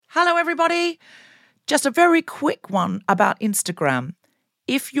Hello, everybody. Just a very quick one about Instagram.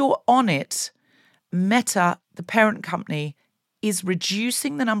 If you're on it, Meta, the parent company, is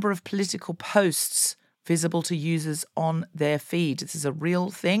reducing the number of political posts visible to users on their feed. This is a real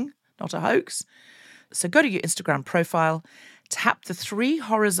thing, not a hoax. So go to your Instagram profile, tap the 3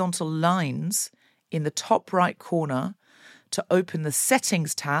 horizontal lines in the top right corner to open the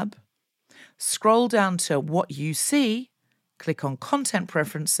Settings tab, scroll down to What You See, click on Content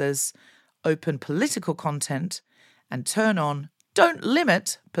Preferences, open Political Content, and turn on Don't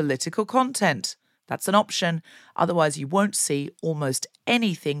Limit Political Content. That's an option. Otherwise, you won't see almost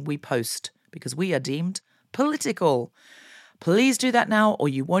anything we post because we are deemed political. Please do that now, or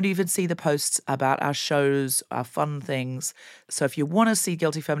you won't even see the posts about our shows, our fun things. So if you want to see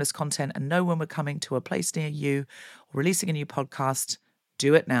Guilty Feminist content and know when we're coming to a place near you or releasing a new podcast,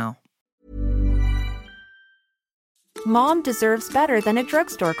 do it now. Mom deserves better than a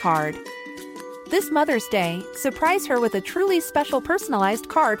drugstore card. This Mother's Day, surprise her with a truly special personalized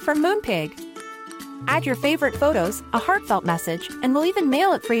card from Moonpig. Add your favorite photos, a heartfelt message, and we'll even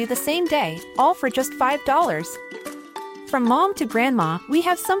mail it for you the same day, all for just $5. From mom to grandma, we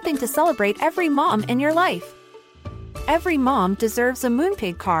have something to celebrate every mom in your life. Every mom deserves a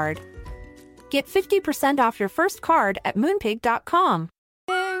Moonpig card. Get 50% off your first card at moonpig.com.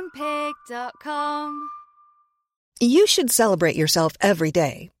 Moonpig.com. You should celebrate yourself every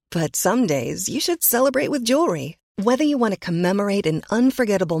day, but some days you should celebrate with jewelry. Whether you want to commemorate an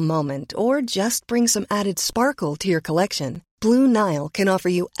unforgettable moment or just bring some added sparkle to your collection, Blue Nile can offer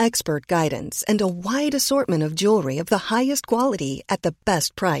you expert guidance and a wide assortment of jewelry of the highest quality at the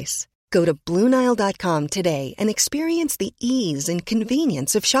best price. Go to BlueNile.com today and experience the ease and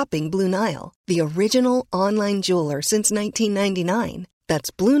convenience of shopping Blue Nile, the original online jeweler since 1999. That's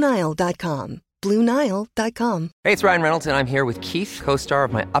BlueNile.com. BlueNile.com. Hey, it's Ryan Reynolds, and I'm here with Keith, co-star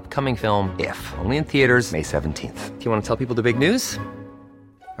of my upcoming film, If, only in theaters May 17th. Do you want to tell people the big news?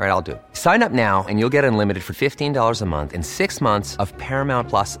 All right, I'll do it. Sign up now and you'll get unlimited for $15 a month and 6 months of Paramount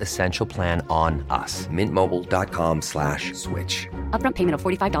Plus Essential Plan on us. MintMobile.com/switch. Upfront payment of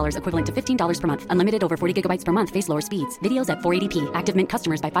 $45 equivalent to $15 per month. Unlimited over 40 gigabytes per month. Face lower speeds. Videos at 480p. Active Mint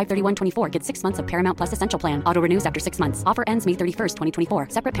customers by 531.24 get 6 months of Paramount Plus Essential Plan. Auto renews after 6 months. Offer ends May 31st, 2024.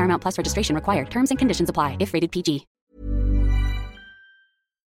 Separate Paramount Plus registration required. Terms and conditions apply if rated PG.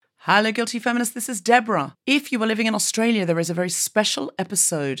 Hello, Guilty Feminist. This is Deborah. If you are living in Australia, there is a very special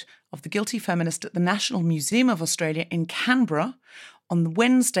episode of The Guilty Feminist at the National Museum of Australia in Canberra on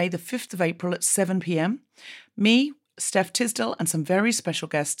Wednesday, the 5th of April at 7 p.m. Me, Steph Tisdale, and some very special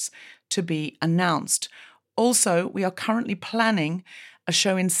guests to be announced. Also, we are currently planning a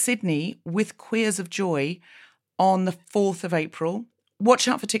show in Sydney with Queers of Joy on the 4th of April. Watch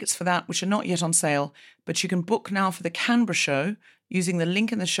out for tickets for that, which are not yet on sale, but you can book now for the Canberra show using the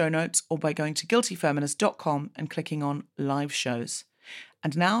link in the show notes or by going to guiltyfeminist.com and clicking on live shows.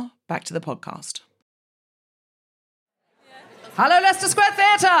 And now, back to the podcast. Hello, Leicester Square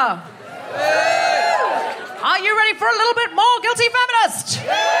Theatre! Are you ready for a little bit more Guilty Feminist?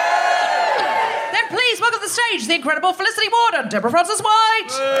 Then please welcome to the stage the incredible Felicity Ward and Deborah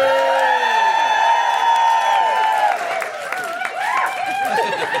Frances-White!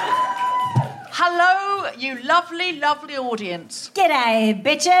 Hello, you lovely, lovely audience. G'day,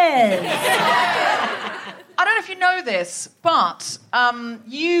 bitches. I don't know if you know this, but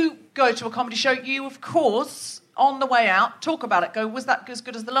you go to a comedy show. You, of course, on the way out, talk about it. Go, was that as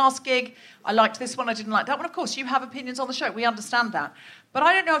good as the last gig? I liked this one, I didn't like that one. Of course, you have opinions on the show. We understand that. But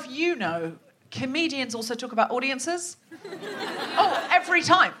I don't know if you know, comedians also talk about audiences. Oh, every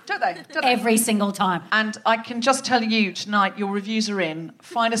time, don't they? Every single time. And I can just tell you tonight, your reviews are in.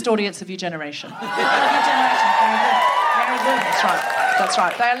 Finest audience of your generation. Very good. That's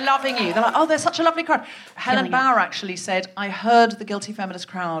right. They are loving you. They're like, oh, they're such a lovely crowd. Helen Bauer actually said, I heard the Guilty Feminist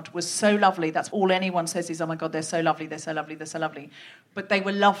crowd was so lovely. That's all anyone says is, oh my God, they're so lovely, they're so lovely, they're so lovely. But they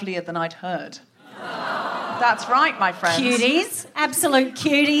were lovelier than I'd heard. That's right, my friends. Cuties. Absolute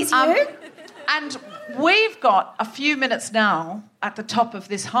cuties, you. And we've got a few minutes now at the top of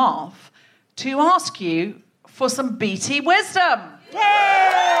this half to ask you for some BT wisdom.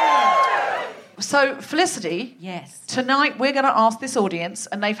 Yay! So, Felicity, yes. Tonight we're going to ask this audience,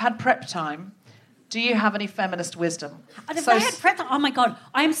 and they've had prep time, do you have any feminist wisdom? If they had prep time, oh my God,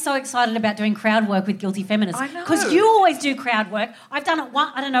 I am so excited about doing crowd work with Guilty Feminists. I know. Because you always do crowd work. I've done it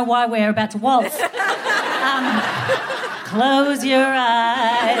once. I don't know why we're about to waltz. Close your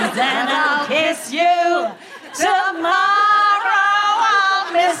eyes and I'll kiss you. Tomorrow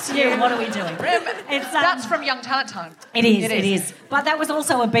I'll miss you. What are we doing? That's from Young Talent Time. It is. But that was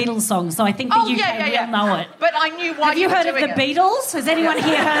also a Beatles song, so I think that will know it. But I knew why Have you heard of the Beatles? Has anyone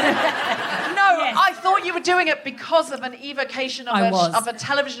here heard of No, yes. I thought you were doing it because of an evocation of a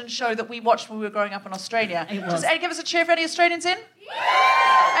television show that we watched when we were growing up in Australia. It was. Does Eddie give us a cheer for any Australians in?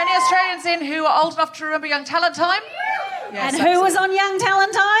 Yeah! Any Australians in who are old enough to remember Young Talent Time? Yes, and who was on Young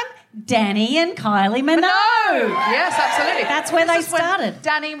Talent Time? Danny and Kylie Minogue. Yes, absolutely. That's where they started.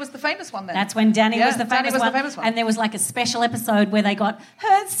 Danny was the famous one then. That's when Danny was the famous one. the famous one. And there was like a special episode where they got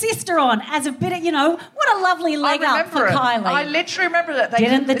her sister on as a bit of, what a lovely leg up for Kylie. I literally remember it.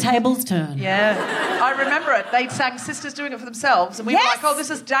 Didn't the tables turn? Yeah. I remember it. They sang Sisters Doing It For Themselves. And we were like, oh, this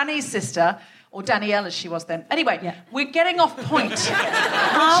is Danny's sister. Or Danielle, as she was then. Anyway, we're getting off point.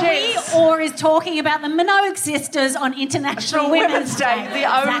 Are we? Or is talking about the Minogue sisters on International Women's Day the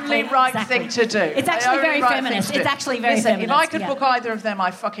only right thing to do? It's actually very feminist. It's actually very feminist. If I could book either of them,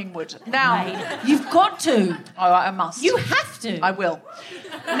 I fucking would. Now, you've got to. Oh, I must. You have to. I will.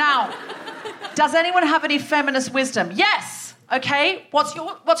 Now, does anyone have any feminist wisdom? Yes. Okay. What's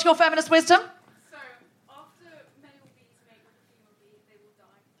your feminist wisdom?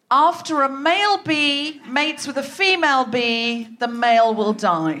 After a male bee mates with a female bee, the male will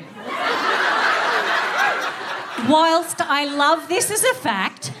die. Whilst I love this as a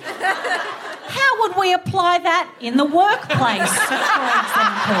fact, how would we apply that in the workplace, for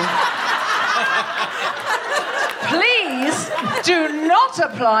example? Please do not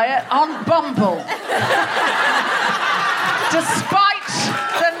apply it on Bumble. Despite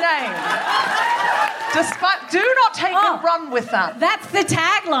the name. Do not take a run with that. That's the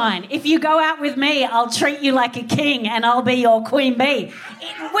tagline. If you go out with me, I'll treat you like a king and I'll be your queen bee.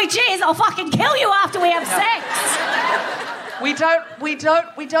 Which is, I'll fucking kill you after we have sex. We don't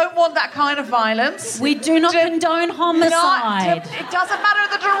want that kind of violence. We do not condone homicide. It doesn't matter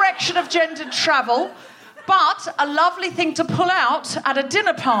the direction of gendered travel. But a lovely thing to pull out at a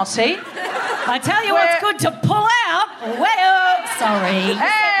dinner party. I tell you what's good to pull out. Well, sorry.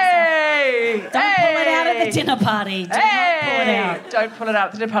 Hey! Don't pull it out at the dinner party. Do not pull it out. Don't pull it out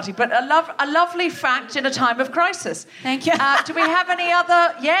at the dinner party. But a lovely fact in a time of crisis. Thank you. Do we have any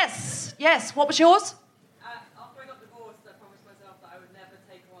other? Yes. What was yours? After I got divorced, I promised myself that I would never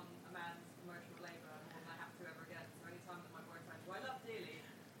take on a man's emotional labour more than I have to ever again. So any time that my boyfriend, who I love dearly,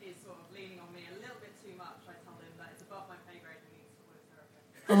 is sort of leaning on me a little bit too much, I tell him that it's above my pay grade and he needs to call his therapist.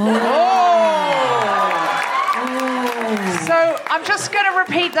 So I'm just going to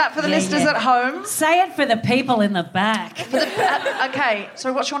repeat that for the listeners at home. Say it for the people in the back. Okay,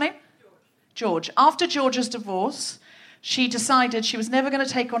 so what's your name? George. After George's divorce, she decided she was never going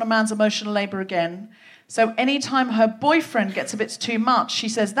to take on a man's emotional labour again. So anytime her boyfriend gets a bit too much, she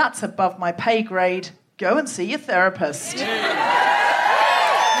says, that's above my pay grade. Go and see your therapist.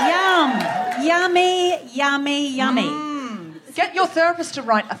 Yummy. Get your therapist to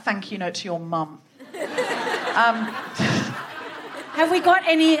write a thank you note to your mum. Have we got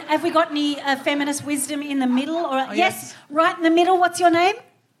any feminist wisdom in the middle? Or yes, right in the middle. What's your name?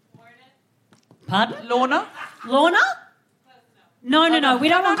 Pardon? Lorna? No. We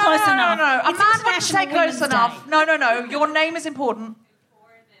don't want close enough. No. A It's man wouldn't International say close Women's enough. Day. No. Your name is important.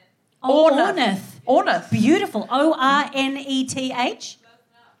 Orneth. Orneth. Beautiful. Orneth.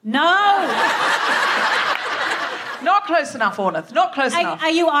 No. Not close enough, Orneth. Not close enough.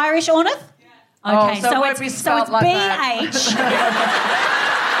 Are you Irish, Orneth? Yeah. Okay, so it won't be spelled like BH.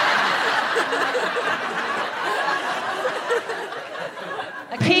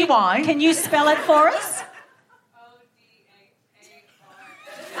 PY. Can you spell it for us?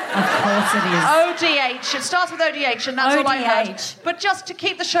 Of course it is. ODH. It starts with ODH, and that's all I heard. But just to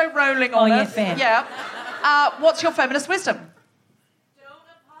keep the show rolling on yeah, fair. Yeah. What's your feminist wisdom?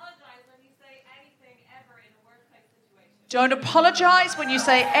 Don't apologise when you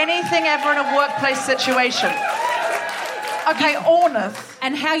say anything ever in a workplace situation. Okay, Orneth.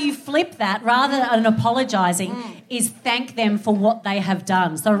 And how you flip that, rather than apologising, is thank them for what they have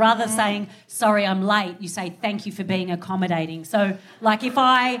done. So rather than saying, sorry, I'm late, you say, thank you for being accommodating. So, like,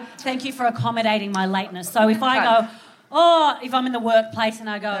 thank you for accommodating my lateness. So if I go, if I'm in the workplace and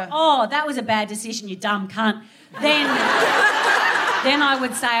I go, that was a bad decision, you dumb cunt, then I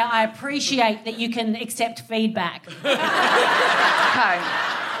would say, I appreciate that you can accept feedback. Okay.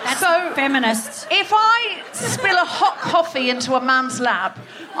 That's so feminist. If I spill a hot coffee into a man's lap,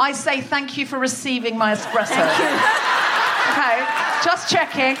 I say thank you for receiving my espresso. Thank you.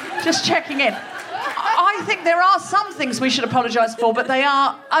 Okay, just checking in. I think there are some things we should apologise for, but they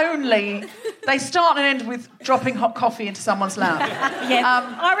start and end with dropping hot coffee into someone's lap. Yeah,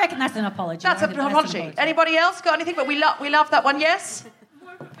 I reckon that's an apology. That's an apology. Anybody else got anything? But we love that one, yes?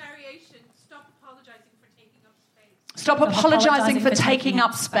 More prepared Stop apologising for taking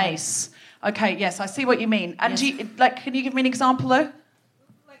up space. Okay, yes, I see what you mean. And Yes. do you, can you give me an example, though?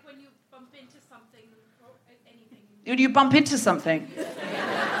 Like when you bump into something or anything. When you bump into something.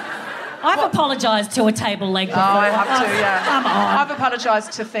 I've apologised to a table leg before. Oh, I have to, yeah. Come on. I've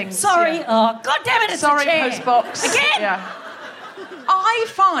apologised to things. Sorry. Yeah. Oh, God damn it, it's Sorry, a chair. postbox. Again? Yeah. I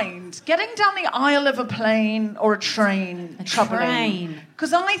find getting down the aisle of a plane or a train troubling.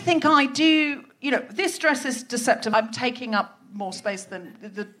 Because I think I do, this dress is deceptive. I'm taking up more space than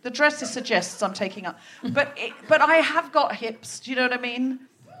the dress suggests I'm taking up. But I have got hips, do you know what I mean?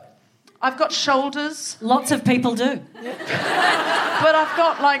 I've got shoulders. Lots of people do. But I've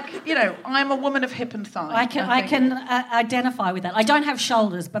got, I'm a woman of hip and thigh. I can identify with that. I don't have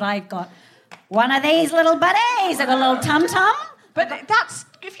shoulders, but I've got one of these little buddies. I've got a little tum-tum. But that's,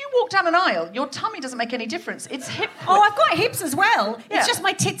 if you walk down an aisle, your tummy doesn't make any difference. It's hip. Oh, I've got hips as well. Yeah. It's just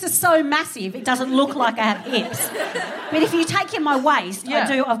my tits are so massive, it doesn't look like I have hips. But if you take in my waist, Yeah. I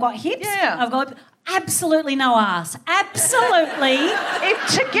do. I've got hips. Yeah. I've got absolutely no ass. Absolutely. If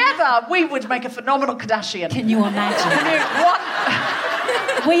together, we would make a phenomenal Kardashian. Can you imagine?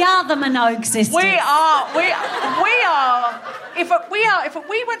 We are the Minogue sisters. We are. If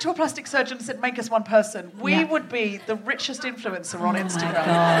we went to a plastic surgeon and said, make us one person, we would be the richest influencer on Instagram. Oh,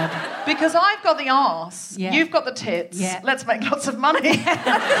 my God. Because I've got the arse, you've got the tits, Yeah. let's make lots of money.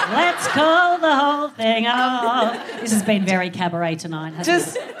 Let's call the whole thing off. This has been very cabaret tonight,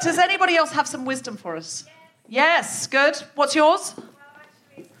 hasn't it? Does anybody else have some wisdom for us? Yes, good. What's yours? Well,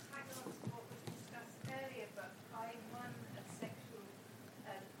 actually, kind of what was discussed earlier, but I won a sexual,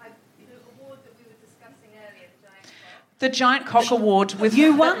 the award that we were discussing earlier, The Giant Cock Award with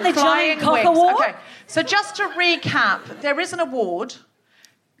You won the flying Giant Cock wings. Award? Okay, so just to recap, there is an award.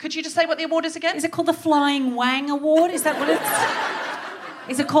 Could you just say what the award is again? Is it called the Flying Wang Award? Is that what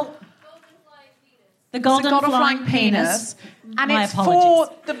it's... Is it called... The Golden Flying Penis. And My it's apologies. for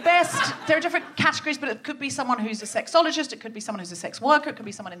the best. There are different categories, but it could be someone who's a sexologist, it could be someone who's a sex worker, it could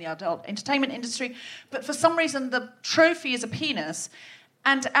be someone in the adult entertainment industry. But for some reason, the trophy is a penis.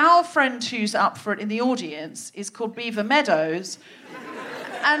 And our friend who's up for it in the audience is called Beaver Meadows.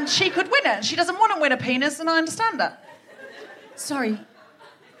 And she could win it. She doesn't want to win a penis, and I understand that. Sorry,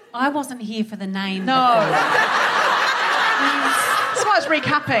 I wasn't here for the name. No. That's why I was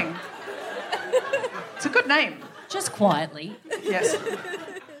recapping. It's a good name. Just quietly. Yes.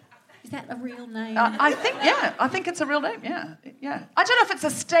 Is that a real name? I think it's a real name, yeah. I don't know if it's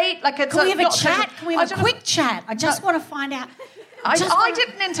a state, like it's... Can we have a not chat? Can we have a quick chat? I just want to find out... I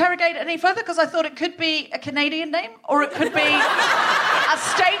didn't interrogate it any further because I thought it could be a Canadian name or it could be a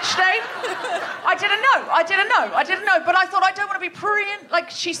stage name. I didn't know. But I thought I don't want to be prurient. Like,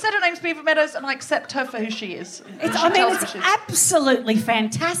 she said her name's Beaver Meadows and I accept her for who she is. It's absolutely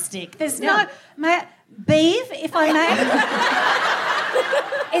fantastic. There's no... Beav, if I may.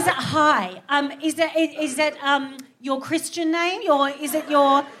 Is it hi? Is that your Christian name? Is it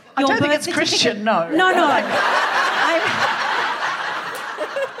your I don't think birth it's certificate? Christian, no. No.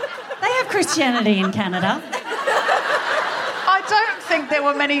 They have Christianity in Canada. I don't think there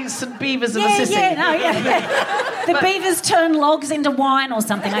were many St. Beavers of Assisi. Yeah. The beavers turn logs into wine or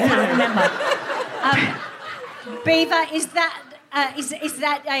something. I can't remember. Beaver, is that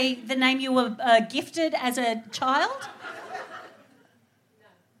the name you were gifted as a child?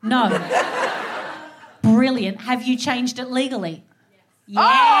 No. Brilliant. Have you changed it legally? Yes.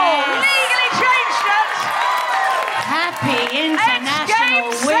 Oh, legally changed it! Happy International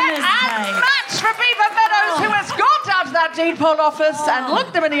Women's Day. Match for Beaver Meadows, who has gone down to that deed poll office and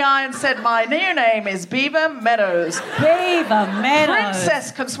looked them in the eye and said, my new name is Beaver Meadows. Beaver Meadows.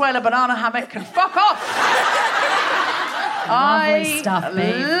 Princess Consuela Banana Hammock can fuck off. Lovely stuff,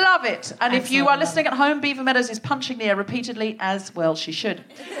 Beav. Love it. And if you are listening at home, Beaver Meadows is punching the air repeatedly, as well she should.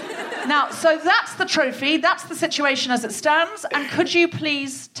 Now, so that's the trophy. That's the situation as it stands. And could you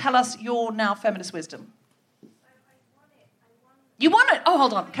please tell us your now feminist wisdom? You won it. Oh,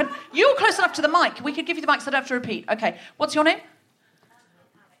 hold on. You're close enough to the mic. We could give you the mic so I don't have to repeat. Okay. What's your name?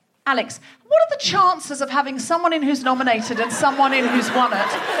 Alex. What are the chances of having someone in who's nominated and someone in who's won it?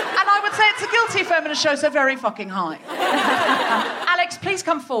 And I would say it's a guilty feminist show, so very fucking high. Alex, please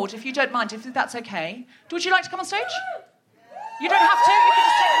come forward if you don't mind, if that's okay. Would you like to come on stage? You don't have to. You can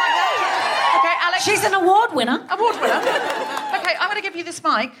just take the mic down. Okay, Alex. She's an award winner. Award winner. Okay, I'm going to give you this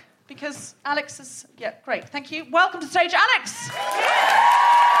mic because Alex is... Yeah, great. Thank you. Welcome to the stage, Alex.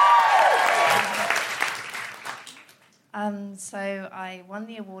 So I won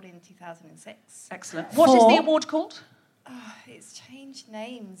the award in 2006. Excellent. What is the award called? It's changed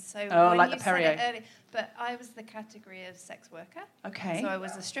names. So like when the you Perrier. said it earlier, but I was the category of sex worker. Okay. So I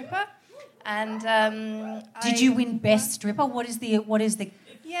was a stripper, and Did you win best stripper? What is the?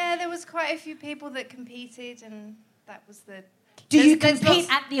 Yeah, there was quite a few people that competed, and that was the. Do you compete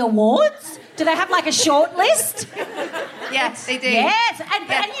at the awards? Do they have like a short list? Yes, they do. Yes, and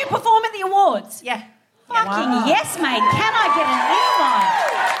you perform at the awards. Yeah. Fucking yes, mate. Can I get an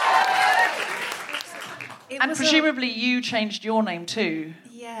invite? And presumably you changed your name too.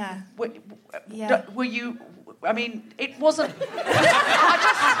 Yeah. Were you? I mean, it wasn't.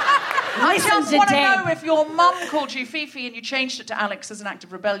 I just Listen to want to Deb. know if your mum called you Fifi and you changed it to Alex as an act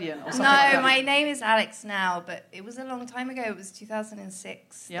of rebellion or something. No, like that. my name is Alex now, but it was a long time ago. It was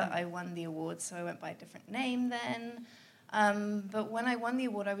 2006 Yeah. that I won the award, so I went by a different name then. But when I won the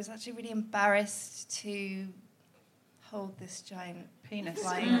award, I was actually really embarrassed to hold this giant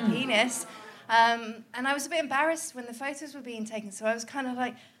flying penis. And I was a bit embarrassed when the photos were being taken, so I was kind of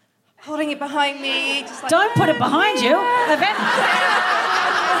like holding it behind me. Just like, Don't put it behind you.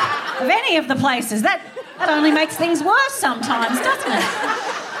 Of any of the places. That only makes things worse sometimes, doesn't it?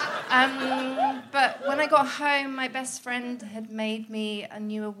 But when I got home, my best friend had made me a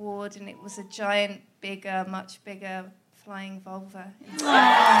new award, and it was a giant, bigger, much bigger flying vulva.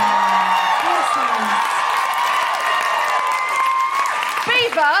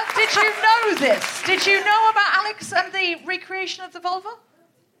 Beaver, did you know this? Did you know about Alex and the recreation of the vulva?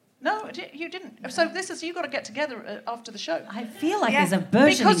 No, you didn't. So you've got to get together after the show. I feel like there's a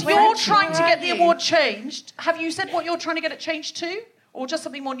burgeoning Because you're trying to get the award changed. Have you said what you're trying to get it changed to? Or just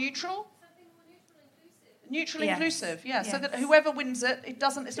something more neutral? Neutral, Yes. inclusive, yeah. Yes. So that whoever wins it,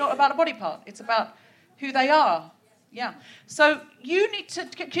 it's not about a body part. It's about who they are. Yeah. So you need to...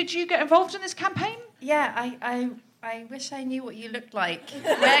 Could you get involved in this campaign? Yeah, I wish I knew what you looked like.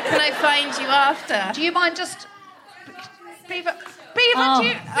 Where can I find you after? Do you mind just... Beaver, Oh. do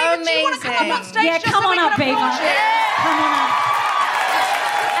you want to come up on stage? Yeah, just come so we on up, can Beaver. applaud you? Come on up.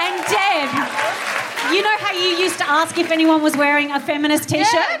 And Deb, you know how you used to ask if anyone was wearing a feminist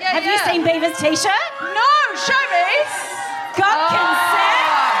T-shirt? Have you seen Beaver's T-shirt? No, show me. Got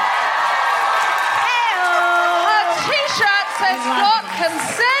consent? Her T-shirt says "Got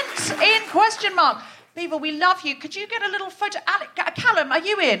consent?" in question mark. Beaver, we love you. Could you get a little photo? Callum, are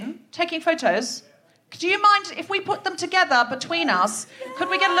you in taking photos? Do you mind if we put them together between us? Could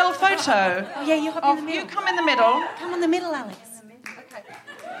we get a little photo? Oh, yeah, you hop in the middle. You come in the middle. Come in the middle, Alex. Okay.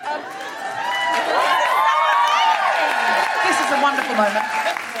 This is a wonderful moment.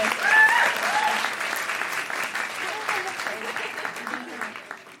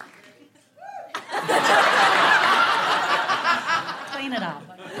 Clean it up.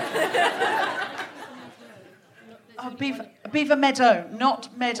 Oh, Beaver Meadow,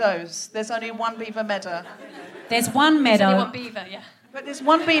 not Meadows. There's only one Beaver Meadow. There's one meadow. Only one beaver, yeah. But there's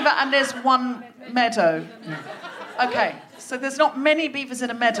one beaver and there's one meadow. Okay, so there's not many beavers in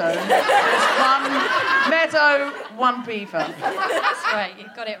a meadow. There's one meadow, one beaver. That's right, you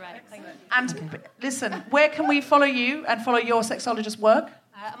got it right. Thank you. And listen, where can we follow you and follow your sexologist work?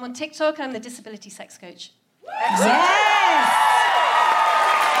 I'm on TikTok and I'm the disability sex coach. Yes!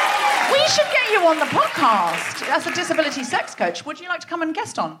 We should get you on the podcast as a disability sex coach. Would you like to come and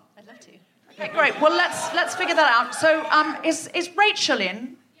guest on? I'd love to. Okay, great. Well, let's figure that out. So, is Rachel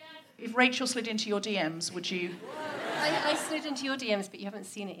in? If Rachel slid into your DMs, would you? I slid into your DMs, but you haven't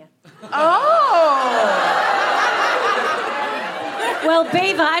seen it yet. Oh! Well,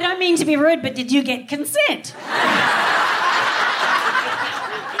 Beaver, I don't mean to be rude, but did you get consent?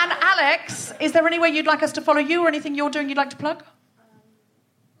 And Alex, is there anywhere you'd like us to follow you or anything you're doing you'd like to plug?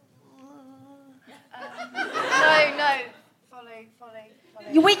 No. Follow.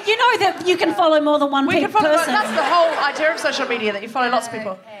 You know that you can follow more than one We can follow. person. That's the whole idea of social media, that you follow lots of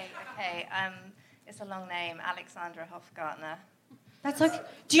people. Okay. It's a long name, Alexandra Hofgartner. That's okay.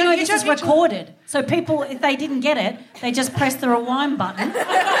 Do you know this is recorded? So people, if they didn't get it, they just press the rewind button.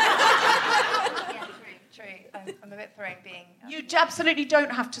 Yeah, true. I'm a bit thrown being... You absolutely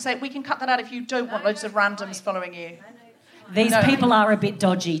don't have to say it. We can cut that out if you don't want loads of randoms following you. These people are a bit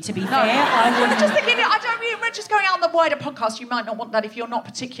dodgy, to be fair. I wouldn't... Just thinking, we're just going out on the wider podcast. You might not want that if you're not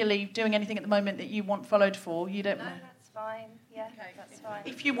particularly doing anything at the moment that you want followed for. You don't. No, that's fine. Yeah, that's fine.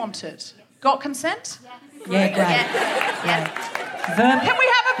 If you want it. Got consent? Yeah, great. Yeah. Can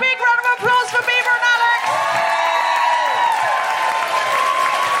we have a big round of applause for Beaver and Alex?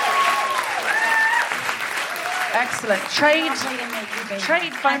 Excellent.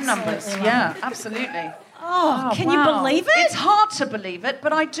 Trade phone numbers. Yeah, absolutely. Oh, can you believe it? It's hard to believe it,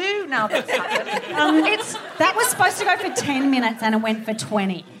 but I do now that's happened. That was supposed to go for 10 minutes and it went for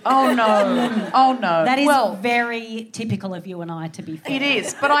 20. Oh, no. Oh, no. That is very typical of you and I, to be fair. It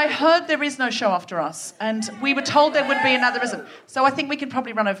is, but I heard there is no show after us, and we were told there would be another. There isn't. So I think we can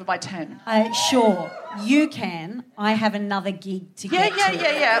probably run over by 10. Sure, you can. I have another gig to get to.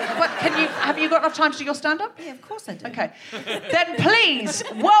 Yeah. But have you got enough time to do your stand-up? Yeah, of course I do. Okay. Then please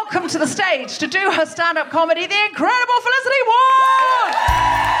welcome to the stage to do her stand-up comedy, the incredible Felicity Ward!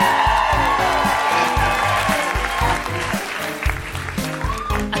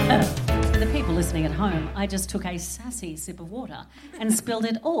 The people listening at home, I just took a sassy sip of water and spilled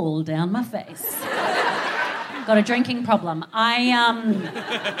it all down my face. Got a drinking problem.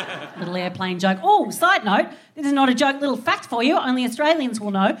 Little airplane joke. Oh, side note, this is not a joke, little fact for you, only Australians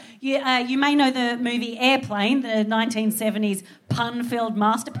will know. You may know the movie Airplane, the 1970s pun-filled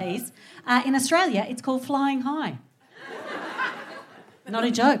masterpiece. In Australia, it's called Flying High. Not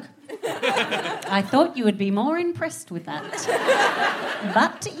a joke. I thought you would be more impressed with that.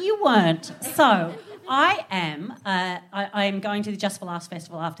 But you weren't. So, I am going to the Just for Laughs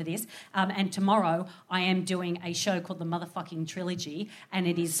Festival after this, and tomorrow I am doing a show called The Motherfucking Trilogy, and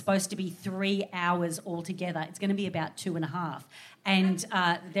it is supposed to be 3 hours altogether. It's going to be about 2.5. And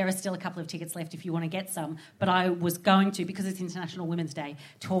there are still a couple of tickets left if you want to get some. But I was going to, because it's International Women's Day,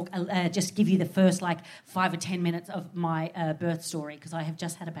 just give you the first 5 or 10 minutes of my birth story, because I have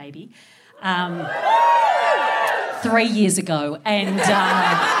just had a baby 3 years ago. And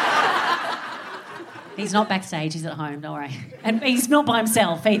he's not backstage, he's at home, don't worry. And he's not by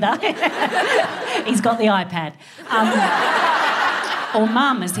himself either. He's got the iPad. Or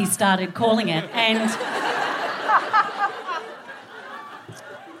Mum, as he started calling it. And...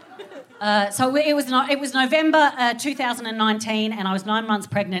 So it was November 2019, and I was 9 months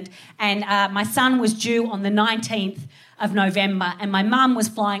pregnant, and my son was due on the 19th of November, and my mum was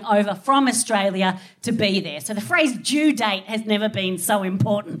flying over from Australia to be there. So the phrase due date has never been so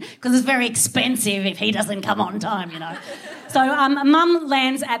important, because it's very expensive if he doesn't come on time, you know. So Mum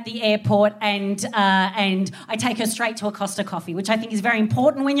lands at the airport, and I take her straight to a Costa Coffee, which I think is very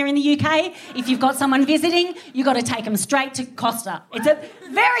important when you're in the UK. If you've got someone visiting, you've got to take them straight to Costa. It's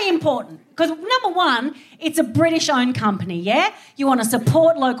very important, because number one, it's a British-owned company, yeah? You want to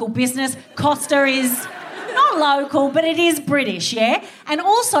support local business. Costa is not local, but it is British, yeah? And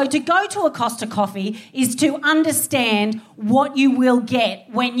also, to go to a Costa Coffee is to understand what you will get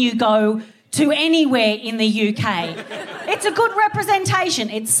when you go to anywhere in the UK. It's a good representation.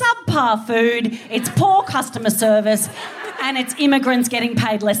 It's subpar food, it's poor customer service, and it's immigrants getting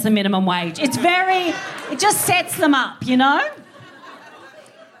paid less than minimum wage. It just sets them up, you know?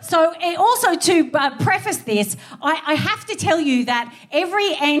 So also to preface this, I have to tell you that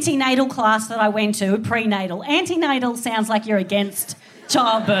every antenatal class that I went to, antenatal sounds like you're against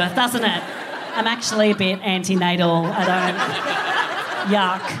childbirth, doesn't it? I'm actually a bit antenatal.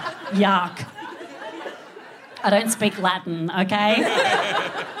 Yuck. I don't speak Latin, okay?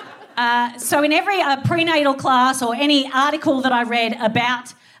 So in every prenatal class or any article that I read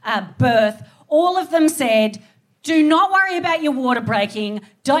about birth, all of them said, do not worry about your water breaking.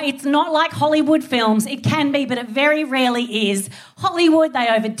 It's not like Hollywood films. It can be, but it very rarely is. Hollywood, they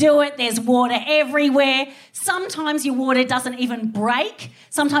overdo it. There's water everywhere. Sometimes your water doesn't even break.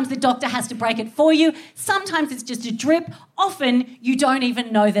 Sometimes the doctor has to break it for you. Sometimes it's just a drip. Often you don't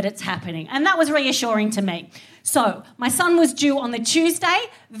even know that it's happening. And that was reassuring to me. So my son was due on the Tuesday,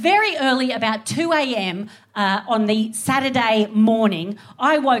 very early, about 2 a.m. On the Saturday morning.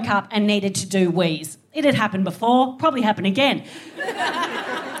 I woke up and needed to do wheeze. It had happened before, probably happen again.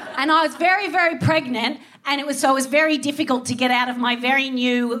 And I was very, very pregnant, and it was very difficult to get out of my very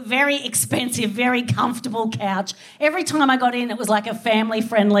new, very expensive, very comfortable couch. Every time I got in, it was like a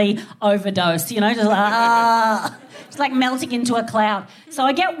family-friendly overdose, you know, just like melting into a cloud. So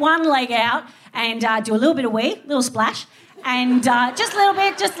I get one leg out and do a little bit of wee, little splash, and just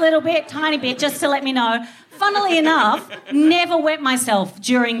a little bit, tiny bit, just to let me know. Funnily enough, never wet myself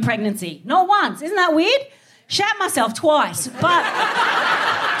during pregnancy. Not once. Isn't that weird? Shat myself twice, but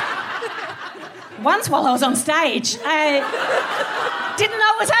once while I was on stage. I didn't know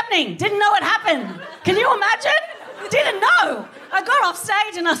what was happening. Didn't know what happened. Can you imagine? Didn't know. I got off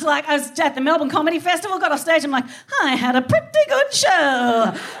stage and I was at the Melbourne Comedy Festival, got off stage, I'm like, I had a pretty good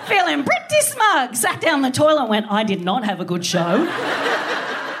show. Feeling pretty smug. Sat down the toilet and went, I did not have a good show.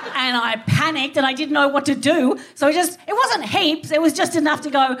 And I panicked and I didn't know what to do. So it wasn't heaps, it was just enough to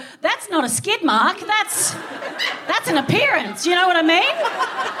go, that's not a skid mark, that's an appearance, you know what I mean?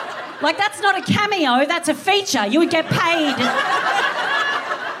 Like, that's not a cameo, that's a feature. You would get paid.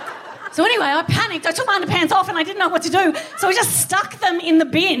 So anyway, I panicked. I took my underpants off and I didn't know what to do. So I just stuck them in the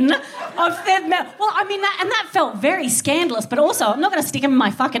bin of the... Well, I mean, that felt very scandalous, but also I'm not going to stick them in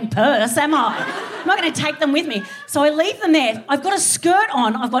my fucking purse, am I? I'm not going to take them with me. So I leave them there. I've got a skirt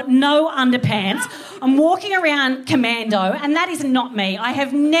on. I've got no underpants. I'm walking around commando, and that is not me. I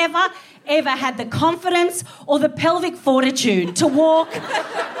have never, ever had the confidence or the pelvic fortitude to walk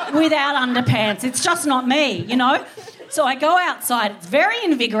without underpants. It's just not me, you know? So I go outside. It's very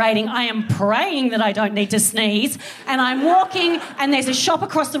invigorating. I am praying that I don't need to sneeze. And I'm walking, and there's a shop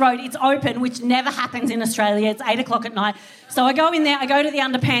across the road. It's open, which never happens in Australia. It's 8 o'clock at night. So I go in there. I go to the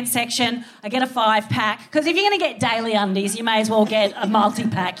underpants section. I get a 5-pack. Because if you're going to get daily undies, you may as well get a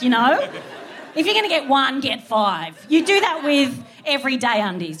multi-pack, you know? If you're going to get 1, get 5. You do that with everyday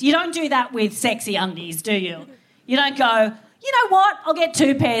undies. You don't do that with sexy undies, do you? You don't go... You know what? I'll get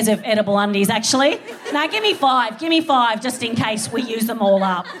 2 pairs of edible undies, actually. No, give me 5. Give me 5, just in case we use them all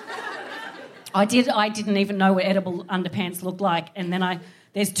up. I didn't even know what edible underpants look like, and then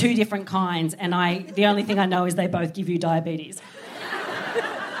there's 2 different kinds, and the only thing I know is they both give you diabetes.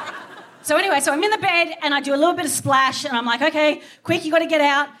 So anyway, I'm in the bed, and I do a little bit of splash, and I'm like, okay, quick, you got to get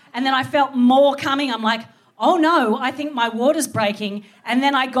out. And then I felt more coming. I'm like, oh no, I think my water's breaking. And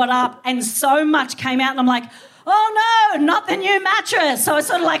then I got up, and so much came out, and I'm like, oh no, not the new mattress. So I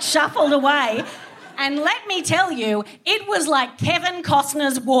sort of like shuffled away. And let me tell you, it was like Kevin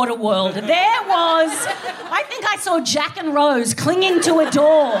Costner's Waterworld. There was, I think I saw Jack and Rose clinging to a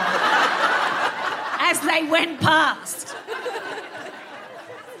door as they went past.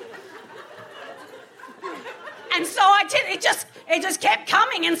 And so it just kept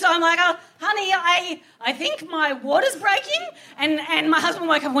coming. And so I'm like, oh, honey, I think my water's breaking. And my husband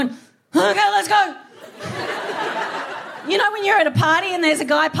woke up and went, okay, let's go. You know when you're at a party and there's a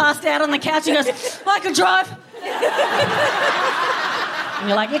guy passed out on the couch and goes, I could drive. And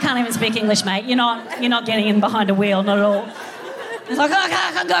you're like, you can't even speak English, mate. You're not getting in behind a wheel, not at all. He's like, okay,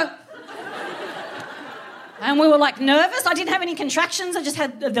 I can go. And we were like nervous. I didn't have any contractions. I just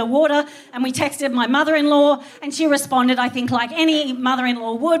had the water. And we texted my mother-in-law and she responded, I think like any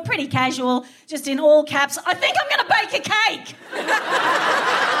mother-in-law would, pretty casual, just in all caps, I think I'm going to bake a cake.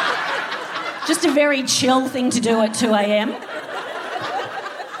 Just a very chill thing to do at 2 a.m. I've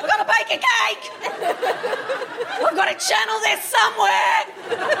got to bake a cake. I've got to channel this somewhere.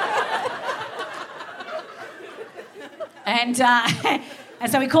 And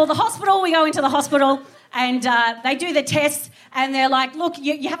so we call the hospital. We go into the hospital and they do the test and they're like, look,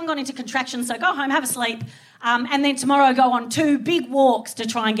 you haven't gone into contractions, so go home, have a sleep. And then tomorrow go on 2 big walks to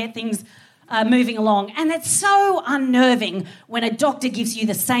try and get things moving along. And it's so unnerving when a doctor gives you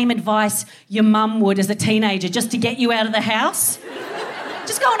the same advice your mum would as a teenager just to get you out of the house.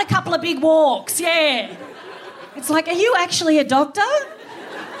 Just go on a couple of big walks, yeah. It's like, are you actually a doctor?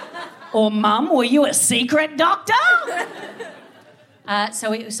 Or mum, were you a secret doctor? So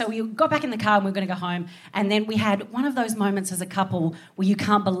we got back in the car and we were going to go home, and then we had one of those moments as a couple where you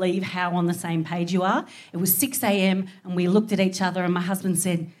can't believe how on the same page you are. It was 6 a.m. and we looked at each other and my husband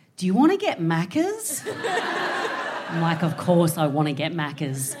said, do you want to get Macca's? I'm like, of course I want to get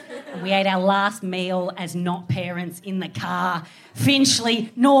Macca's. And we ate our last meal as not parents in the car,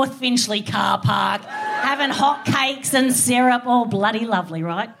 North Finchley car park, having hot cakes and syrup, all bloody lovely,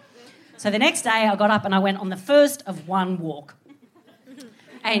 right? So the next day I got up and I went on the first of 1 walk.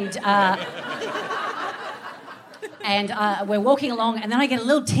 And we're walking along and then I get a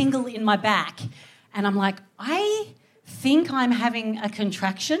little tingle in my back and I'm like, I think I'm having a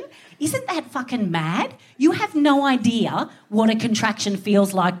contraction. Isn't that fucking mad? You have no idea what a contraction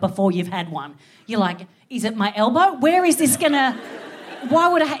feels like before you've had one. You're like, is it my elbow? Where is this gonna... Why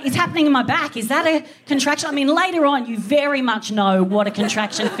would it's happening in my back? Is that a contraction? I mean, later on, you very much know what a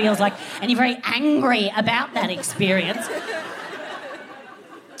contraction feels like and you're very angry about that experience.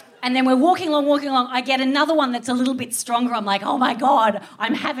 And then we're walking along. I get another one that's a little bit stronger. I'm like, oh, my God,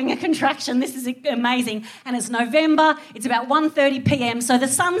 I'm having a contraction. This is amazing. And it's November. It's about 1:30 p.m, so the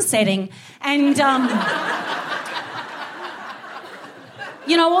sun's setting. And,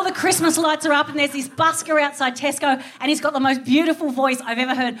 you know, all the Christmas lights are up and there's this busker outside Tesco and he's got the most beautiful voice I've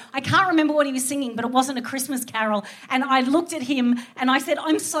ever heard. I can't remember what he was singing, but it wasn't a Christmas carol. And I looked at him and I said,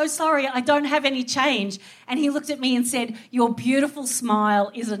 I'm so sorry, I don't have any change. And he looked at me and said, your beautiful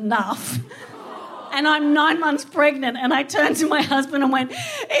smile is enough. And I'm 9 months pregnant and I turned to my husband and went,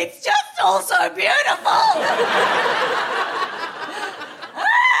 it's just all so beautiful.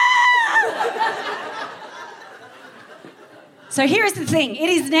 So here is the thing. It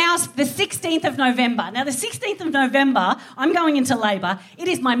is now the 16th of November. Now, the 16th of November, I'm going into labour. It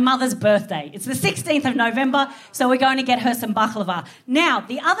is my mother's birthday. It's the 16th of November, so we're going to get her some baklava. Now,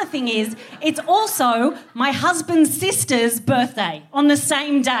 the other thing is, it's also my husband's sister's birthday on the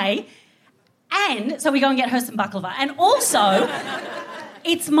same day. And so we go and get her some baklava. And also,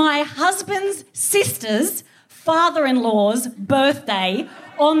 it's my husband's sister's father-in-law's birthday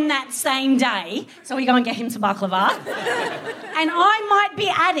on that same day, so we go and get him some baklava. And I might be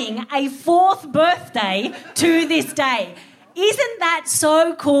adding a fourth birthday to this day. Isn't that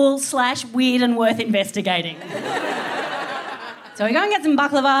so cool / weird and worth investigating? So we go and get some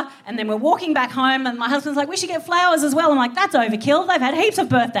baklava, and then we're walking back home, and my husband's like, we should get flowers as well. I'm like, that's overkill. They've had heaps of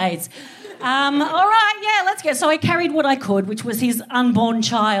birthdays. All right, yeah, let's go. So I carried what I could, which was his unborn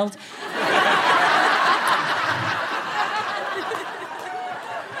child.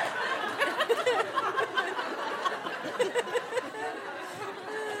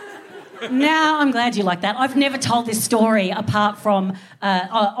 Now, I'm glad you like that. I've never told this story apart from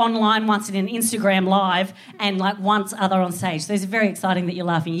online once in an Instagram live and like once other on stage. So it's very exciting that you're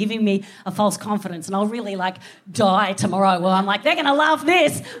laughing. You're giving me a false confidence and I'll really like die tomorrow. Well, I'm like, they're going to love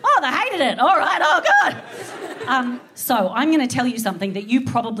this. Oh, they hated it. All right, oh, God. So I'm going to tell you something that you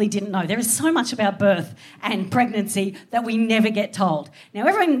probably didn't know. There is so much about birth and pregnancy that we never get told. Now,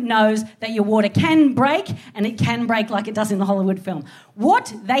 everyone knows that your water can break, and it can break like it does in the Hollywood film.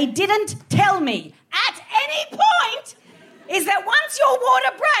 What they didn't tell me at any point is that once your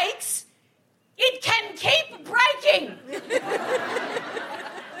water breaks, it can keep breaking.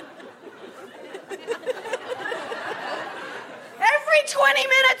 Every 20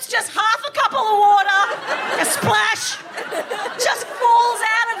 minutes, just half a cup of water, a splash, just falls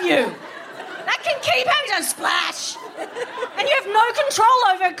out of you. That can keep happening, a splash. And you have no control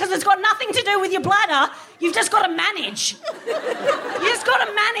over it because it's got nothing to do with your bladder. You've just got to manage. You just got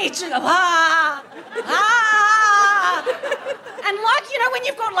to manage. And like, you know, when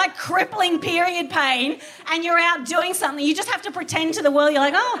you've got like crippling period pain and you're out doing something, you just have to pretend to the world, you're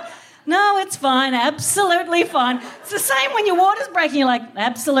like, oh, no, it's fine, absolutely fine. It's the same when your water's breaking. You're like,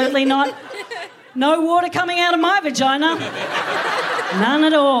 absolutely not. No water coming out of my vagina. None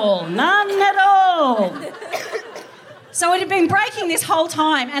at all. None at all. So it had been breaking this whole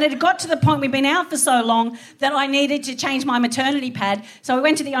time, and it had got to the point we'd been out for so long that I needed to change my maternity pad. So I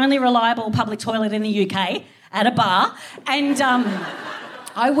went to the only reliable public toilet in the UK at a bar, and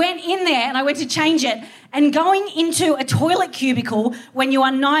I went in there and I went to change it. And going into a toilet cubicle when you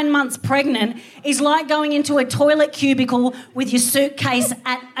are 9 months pregnant is like going into a toilet cubicle with your suitcase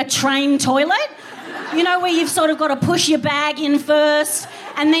at a train toilet. You know, where you've sort of got to push your bag in first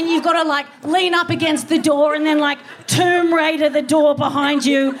and then you've got to, like, lean up against the door and then, like, Tomb Raider the door behind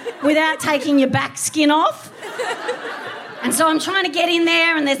you without taking your back skin off. And so I'm trying to get in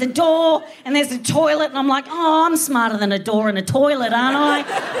there and there's a door and there's a toilet and I'm like, oh, I'm smarter than a door and a toilet, aren't I?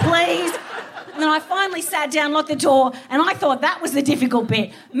 Please. And then I finally sat down, locked the door, and I thought that was the difficult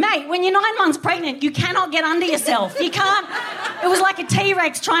bit. Mate, when you're 9 months pregnant, you cannot get under yourself. You can't. It was like a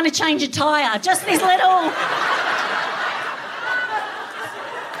T-Rex trying to change a tyre. Just this little...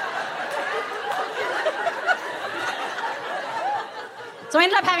 So I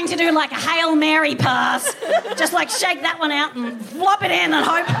ended up having to do like a Hail Mary pass. Just like shake that one out and flop it in and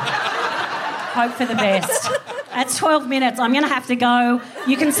hope for the best. That's 12 minutes. I'm going to have to go.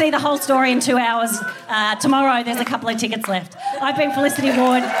 You can see the whole story in 2 hours. Tomorrow, there's a couple of tickets left. I've been Felicity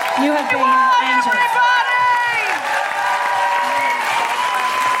Ward. You have been Angels.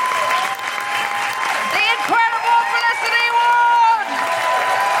 The incredible Felicity Ward!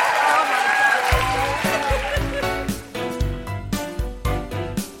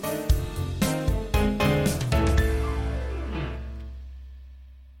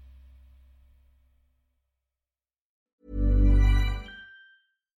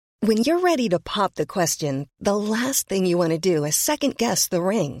 When you're ready to pop the question, the last thing you want to do is second-guess the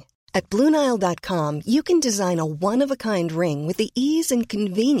ring. At BlueNile.com, you can design a one-of-a-kind ring with the ease and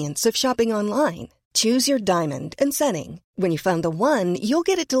convenience of shopping online. Choose your diamond and setting. When you find the one, you'll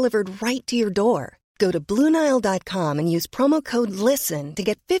get it delivered right to your door. Go to BlueNile.com and use promo code LISTEN to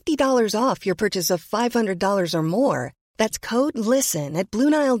get $50 off your purchase of $500 or more. That's code LISTEN at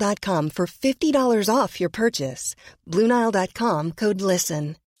BlueNile.com for $50 off your purchase. BlueNile.com, code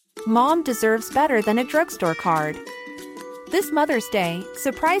LISTEN. Mom deserves better than a drugstore card. This Mother's Day,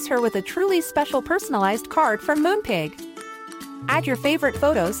 surprise her with a truly special personalized card from Moonpig. Add your favorite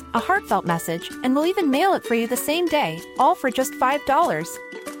photos, a heartfelt message, and we'll even mail it for you the same day, all for just $5.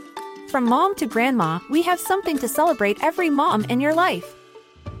 From mom to grandma, we have something to celebrate every mom in your life.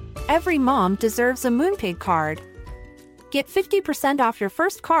 Every mom deserves a Moonpig card. Get 50% off your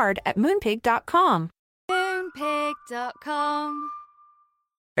first card at moonpig.com. Moonpig.com.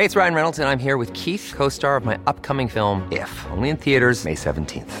 Hey, it's Ryan Reynolds, and I'm here with Keith, co-star of my upcoming film, If, only in theaters May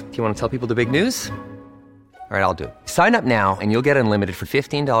 17th. Do you want to tell people the big news? All right, I'll do it. Sign up now and you'll get unlimited for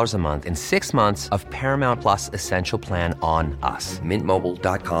 $15 a month and 6 months of Paramount Plus Essential Plan on us.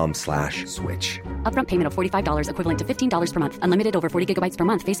 MintMobile.com/switch. Upfront payment of $45 equivalent to $15 per month. Unlimited over 40 gigabytes per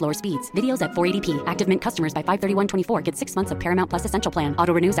month. Face lower speeds. Videos at 480p. Active Mint customers by 531.24 get 6 months of Paramount Plus Essential Plan.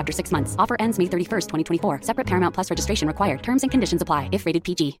 Auto renews after 6 months. Offer ends May 31st, 2024. Separate Paramount Plus registration required. Terms and conditions apply if rated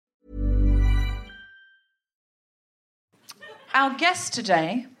PG. Our guest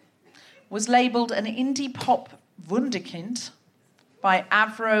today was labelled an indie pop wunderkind by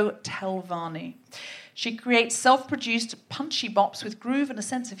Avro Telvani. She creates self-produced punchy bops with groove and a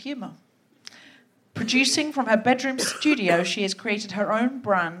sense of humour. Producing from her bedroom studio, she has created her own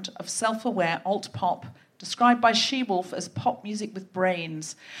brand of self-aware alt-pop, described by She-Wolf as pop music with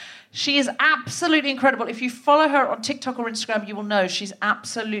brains. She is absolutely incredible. If you follow her on TikTok or Instagram, you will know she's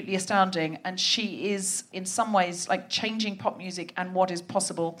absolutely astounding. And she is, in some ways, like changing pop music and what is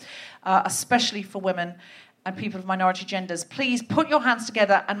possible, especially for women and people of minority genders. Please put your hands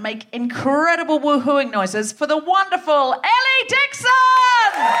together and make incredible woohooing noises for the wonderful Ellie Dixon!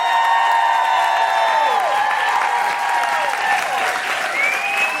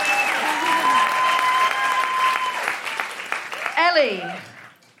 Ellie,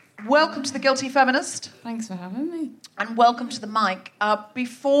 welcome to The Guilty Feminist. Thanks for having me. And welcome to the mic.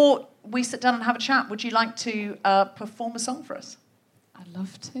 Before we sit down and have a chat, would you like to perform a song for us? I'd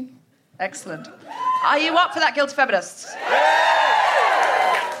love to. Excellent. Are you up for that, Guilty Feminists?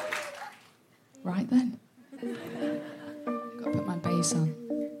 Right then. Got to put my bass on.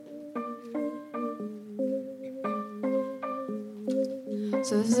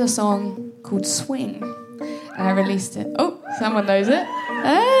 So this is a song called Swing. And I released it. Oh, someone knows it.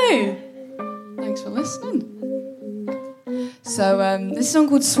 Hey! Thanks for listening. So this is a song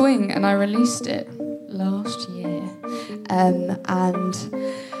called Swing, and I released it last year.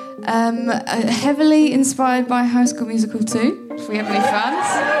 Heavily inspired by High School Musical 2, if we have any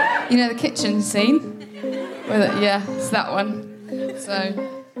fans. You know the kitchen scene? Yeah, it's that one. So,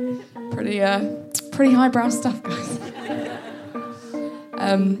 pretty highbrow stuff, guys.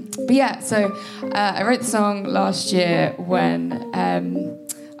 But yeah, so I wrote the song last year when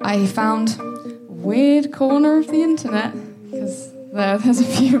I found a weird corner of the internet, because there's a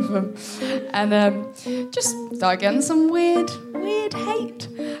few of them, and just dug in some weird hate.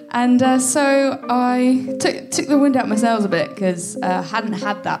 And so I took the wind out my sails a bit, because I hadn't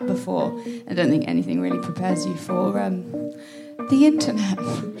had that before. I don't think anything really prepares you for the internet.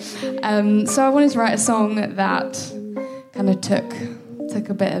 So I wanted to write a song that kind of took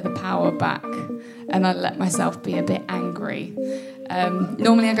a bit of the power back, and I let myself be a bit angry.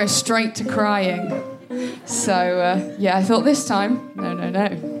 Normally I go straight to crying. So, yeah, I thought this time, no.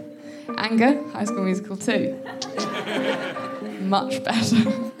 Anger, High School Musical 2. Much better.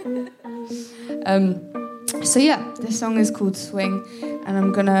 So, yeah, this song is called Swing, and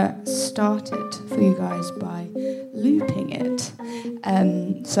I'm going to start it for you guys by looping it.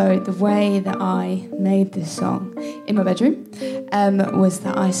 So the way that I made this song in my bedroom was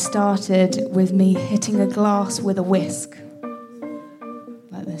that I started with me hitting a glass with a whisk.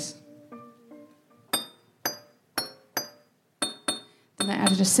 Like this. Then I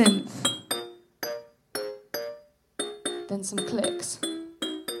added a synth. Then some clicks.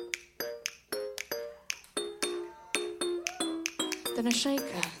 Then a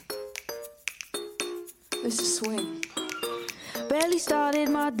shaker. This is swing. Barely started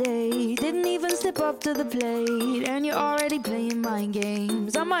my day, didn't even step up to the plate, and you're already playing mind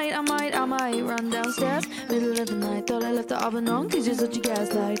games. I might run downstairs, middle of the night, thought I left the oven on, cause you're such a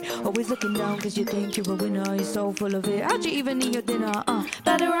gaslight. Always looking down cause you think you're a winner, you're so full of it, how'd you even eat your dinner?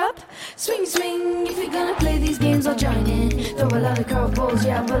 Batter up, swing, swing, if you're gonna play these games I'll join in. Throw a lot of curveballs,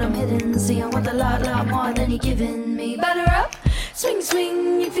 yeah, but I'm hidden, see I want a lot more than you're giving me. Batter up, swing,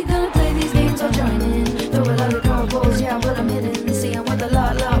 swing, if you're gonna play these games I'll join in. Throw a lot of curveballs, yeah, but I'm hidden, see I want a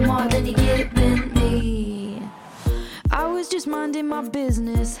lot more than you're giving me. I was just minding my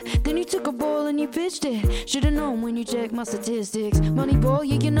business, then you took a ball and you pitched it. Should've known when you checked my statistics. Money ball,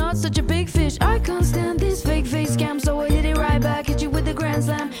 yeah, you're not such a big fish. I can't stand this fake face scam, so I hit it right back at you with a grand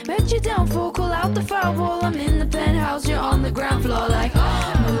slam. Bet you down for, call out the foul ball. I'm in the penthouse, you're on the ground floor like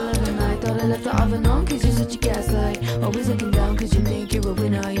middle of the night, thought I left the oven on cause you're such a gaslight. Always looking down cause you think you're a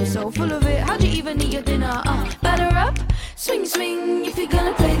winner, you're so full of it, how'd you even eat your dinner? Batter up, swing, swing, if you're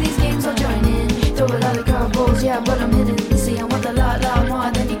gonna play these games I'll join in. Throw a lot of curveballs, yeah, but I'm hidden, see I want a lot more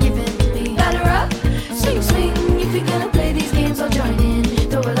than you're giving me. Batter up, swing, swing, if you're gonna play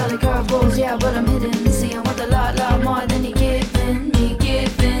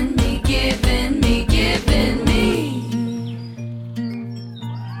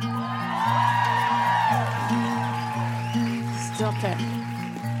Okay.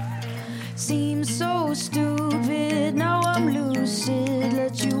 Seems so stupid, now I'm lucid.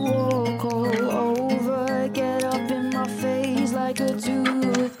 Let you walk all over, get up in my face like a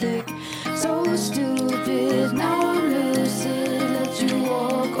toothpick. So stupid, now I'm lucid. Let you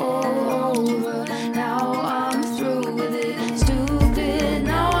walk all over, now I'm through with it. Stupid,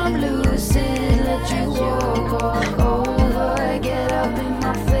 now I'm lucid. Let you walk all over, get up in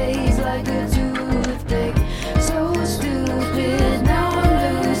my face like a toothpick. So stupid, now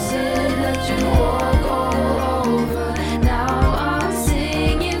I'm lucid. Let you walk all over, now I'm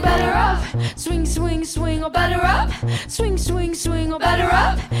singing better up. Swing, swing, swing, or better up. Swing, swing, swing, or better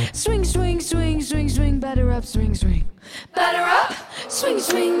up. Swing, swing, swing, swing, swing, better up. Swing, swing, better up. Swing,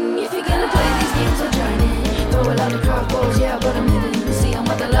 swing, if you're gonna play these games, I'll join in. Throw a lot of curveballs, yeah, but I'm hitting. See, I'm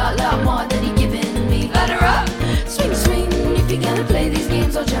with a lot more than you're giving me. Better up. Swing, swing, if you're gonna play these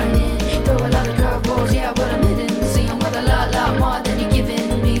games, I'll join in. Throw a lot of curveballs, yeah, but I'm hitting. See, I'm with a lot more than you're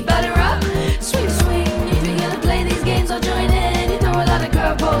giving me. Better up. Swing, swing, if you're gonna play these games, I'll join in. You throw a lot of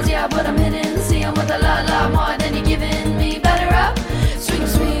curveballs, yeah, but I'm hitting. See, I'm with a lot more than you're giving me. Better up. Swing,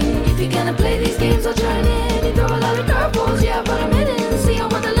 swing, if you're gonna play these games, I'll join in. You throw a lot of curveballs, yeah, but I'm hitting. See, I'm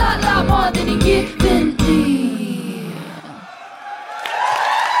with a lot more than you're giving me.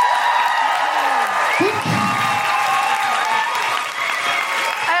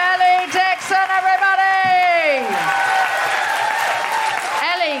 Ellie, Dixon, everybody!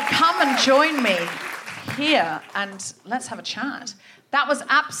 Ellie, come and join me here and let's have a chat. That was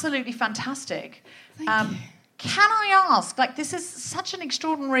absolutely fantastic. Thank you. Can I ask, like, this is such an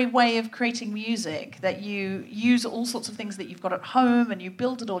extraordinary way of creating music that you use all sorts of things that you've got at home and you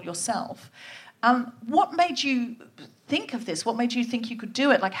build it all yourself. What made you think of this? What made you think you could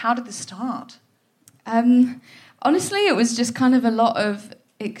do it? Like, how did this start? Honestly, it was just kind of a lot of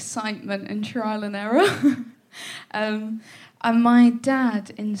excitement and trial and error. And my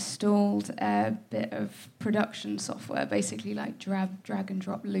dad installed a bit of production software, basically like drag and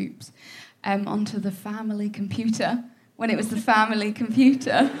drop loops, onto the family computer, when it was the family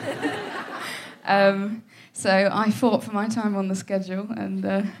computer. So I fought for my time on the schedule and,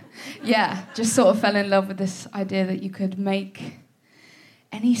 just sort of fell in love with this idea that you could make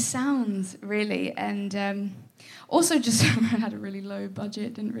any sounds, really. And also just I had a really low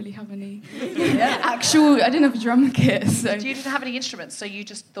budget, didn't really have any I didn't have a drum kit. So. You didn't have any instruments, so you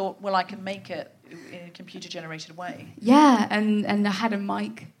just thought, well, I can make it in a computer-generated way. Yeah, and I had a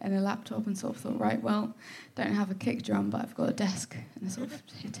mic and a laptop and sort of thought, right, well, don't have a kick drum, but I've got a desk, and I sort of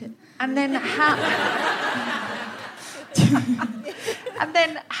hit it. And then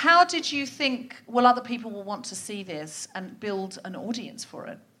how did you think, well, other people will want to see this and build an audience for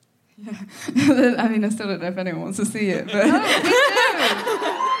it? Yeah. I mean, I still don't know if anyone wants to see it, but... No,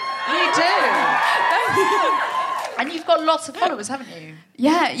 we do. And you've got lots of followers, haven't you?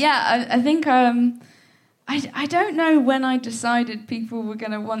 Yeah. I think I don't know when I decided people were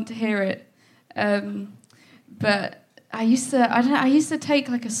going to want to hear it, but I used to take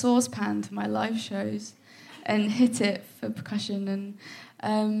like a saucepan to my live shows and hit it for percussion, and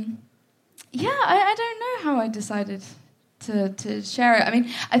I don't know how I decided to share it. I mean,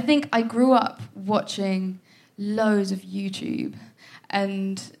 I think I grew up watching loads of YouTube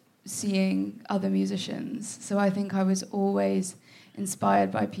and seeing other musicians. So I think I was always inspired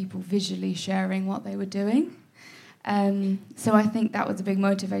by people visually sharing what they were doing. So I think that was a big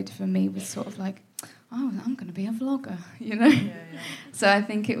motivator for me, was sort of like, oh, I'm going to be a vlogger, you know? Yeah. So I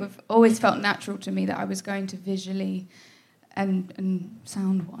think it always felt natural to me that I was going to visually and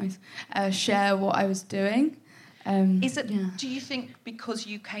sound-wise share what I was doing. Is it? Yeah. Do you think because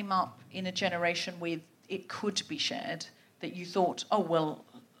you came up in a generation where it could be shared that you thought, oh, well,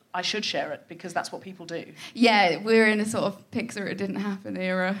 I should share it because that's what people do? Yeah, we're in a sort of picture it didn't happen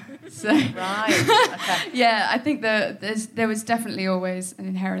era. So. Right, okay. Yeah, I think there was definitely always an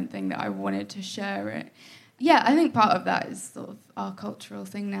inherent thing that I wanted to share it. Yeah, I think part of that is sort of our cultural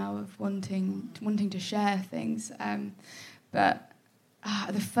thing now of wanting to share things. But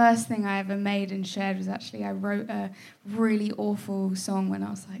the first thing I ever made and shared was actually I wrote a really awful song when I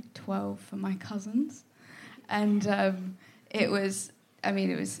was like 12 for my cousins, and it was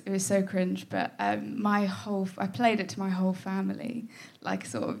so cringe. But I played it to my whole family, like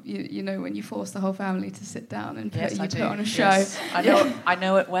sort of you know when you force the whole family to sit down and put on a show. Yes. I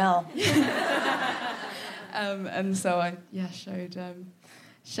know it well. And so I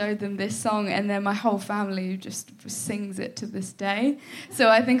showed them this song, and then my whole family just sings it to this day. So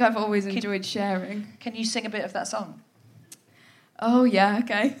I think I've always enjoyed sharing. Can you sing a bit of that song? Oh yeah,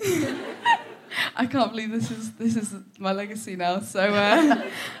 okay. I can't believe this is my legacy now. So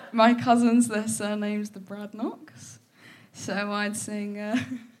my cousins, their surname's the Bradnocks. So I'd sing,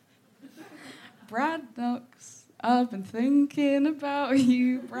 Brad Knox, I've been thinking about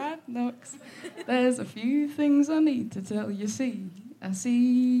you, Brad Knox. There's a few things I need to tell you, see. I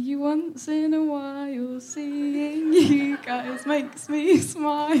see you once in a while, seeing you guys makes me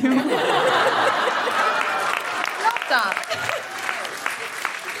smile. Love that.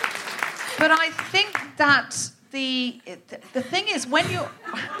 But I think that the thing is when your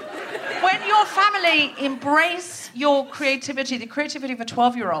family embrace your creativity, the creativity of a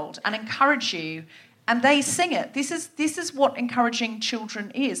 12-year-old, and encourage you, and they sing it. This is what encouraging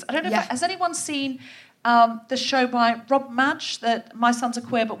children is. I don't know. Has anyone seen the show by Rob Madge, that My Sons Are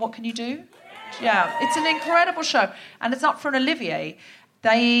Queer, But What Can You Do? Yeah, it's an incredible show, and it's up for an Olivier.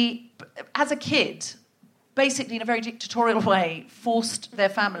 They, as a kid, basically in a very dictatorial way, forced their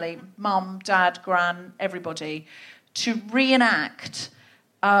family, mum, dad, gran, everybody, to reenact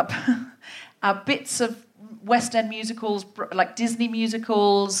bits of West End musicals, like Disney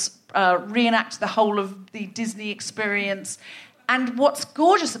musicals, reenact the whole of the Disney experience. And what's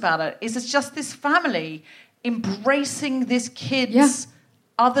gorgeous about it is it's just this family embracing this kid's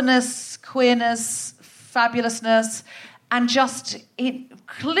otherness, queerness, fabulousness, and just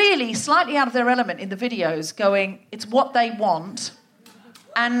clearly slightly out of their element in the videos, going, it's what they want,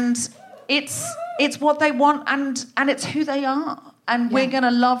 and it's what they want, and it's who they are. And we're going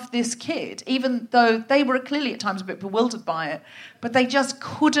to love this kid, even though they were clearly at times a bit bewildered by it, but they just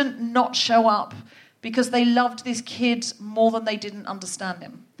couldn't not show up because they loved this kid more than they didn't understand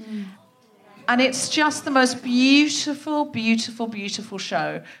him. Mm. And it's just the most beautiful, beautiful, beautiful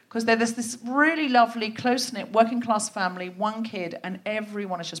show, because there's this really lovely, close-knit, working-class family, one kid, and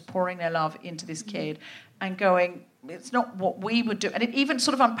everyone is just pouring their love into this kid and going, it's not what we would do. And it even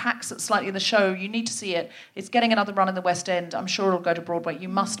sort of unpacks it slightly in the show. You need to see it. It's getting another run in the West End. I'm sure it'll go to Broadway. You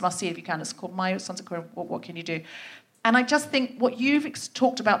must see it if you can. It's called My Sons Are Queer, What Can You Do? And I just think what you've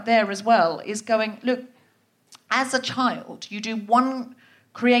talked about there as well is going, look, as a child, you do one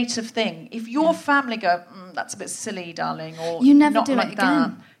creative thing. If your family go, that's a bit silly, darling, or you never not do like it that,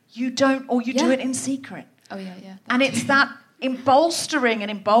 again. You don't, or you do it in secret. Oh, yeah. And it's that bolstering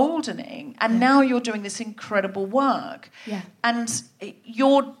and emboldening, and now you're doing this incredible work. Yeah. And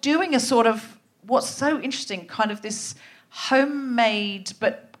you're doing a sort of, what's so interesting, kind of this homemade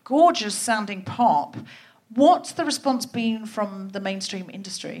but gorgeous sounding pop. What's the response been from the mainstream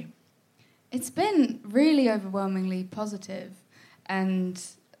industry? It's been really overwhelmingly positive, and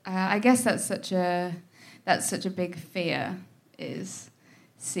I guess that's such a big fear, is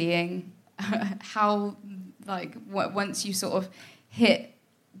seeing how, like, once you sort of hit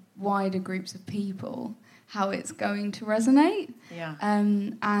wider groups of people, how it's going to resonate. Yeah.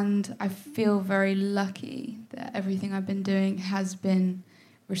 And I feel very lucky that everything I've been doing has been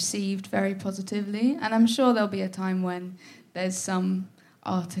received very positively, and I'm sure there'll be a time when there's some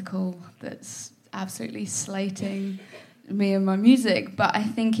article that's absolutely slating me and my music, but I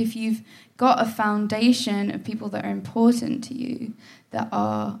think if you've got a foundation of people that are important to you, that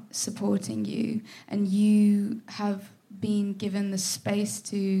are supporting you, and you have been given the space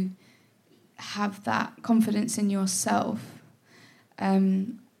to have that confidence in yourself,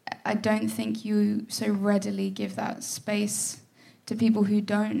 I don't think you so readily give that space to people who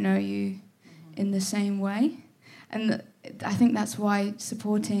don't know you in the same way. And I think that's why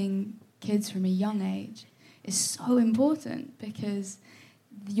supporting kids from a young age is so important, because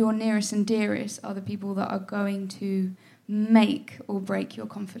your nearest and dearest are the people that are going to make or break your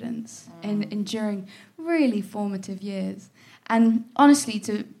confidence during really formative years. And honestly,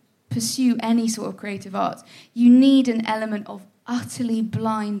 to pursue any sort of creative arts, you need an element of utterly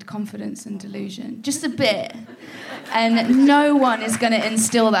blind confidence and delusion, just a bit. And no one is going to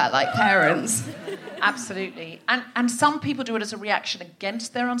instill that like parents. Absolutely. And some people do it as a reaction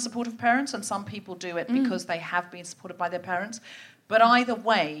against their unsupportive parents, and some people do it because they have been supported by their parents. But either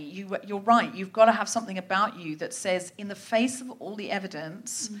way, you're right. You've got to have something about you that says, in the face of all the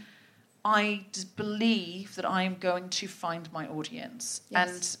evidence, I believe that I am going to find my audience.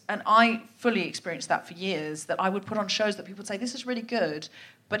 Yes. And I fully experienced that for years, that I would put on shows that people would say, this is really good,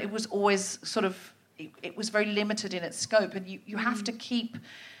 but it was always sort of, it was very limited in its scope. And you have to keep,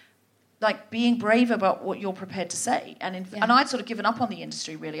 like, being brave about what you're prepared to say. And I'd sort of given up on the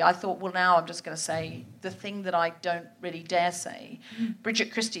industry, really. I thought, well, now I'm just going to say the thing that I don't really dare say.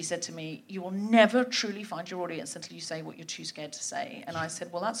 Bridget Christie said to me, you will never truly find your audience until you say what you're too scared to say. And I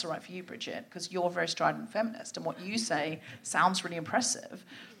said, well, that's all right for you, Bridget, because you're a very strident feminist, and what you say sounds really impressive.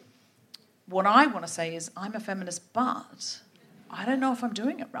 What I want to say is, I'm a feminist, but I don't know if I'm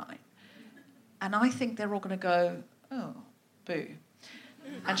doing it right. And I think they're all going to go, oh, boo.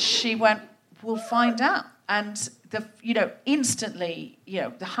 And she went, we'll find out. And instantly,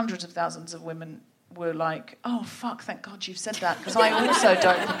 the hundreds of thousands of women were like, oh, fuck, thank God you've said that, because I also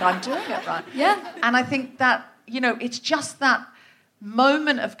don't think I'm doing it right. Yeah. And I think that, it's just that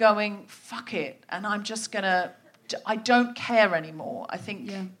moment of going, fuck it, and I'm just going to, I don't care anymore. I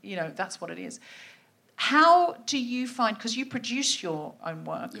think, that's what it is. How do you find, because you produce your own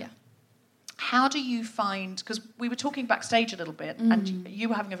work, how do you find, because we were talking backstage a little bit, and you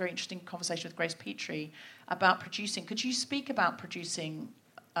were having a very interesting conversation with Grace Petrie about producing. Could you speak about producing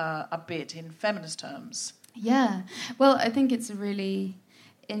a bit in feminist terms? Yeah. Well, I think it's a really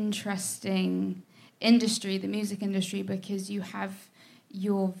interesting industry, the music industry, because you have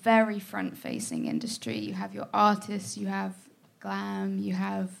your very front-facing industry. You have your artists, you have glam, you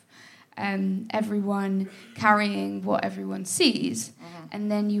have everyone carrying what everyone sees. And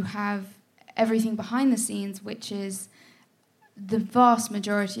then you have everything behind the scenes, which is the vast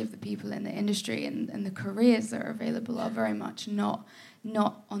majority of the people in the industry and the careers that are available are very much not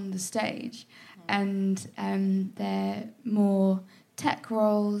on the stage. And they're more tech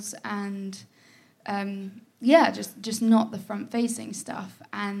roles and just not the front-facing stuff.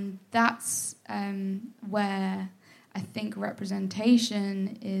 And that's where I think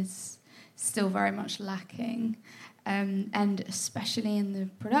representation is still very much lacking. And especially in the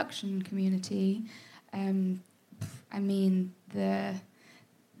production community, I mean, the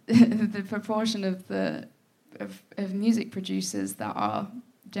proportion of music producers that are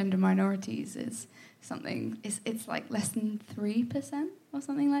gender minorities is something, it's like less than 3% or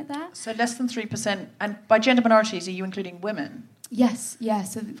something like that. So less than 3%, and by gender minorities, are you including women? Yes, yeah.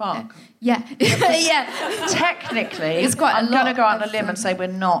 So fuck. Yeah. Yeah. Technically, it's quite I'm going to go out on a limb and say we're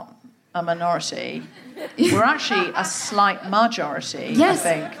not a minority. We're actually a slight majority, yes.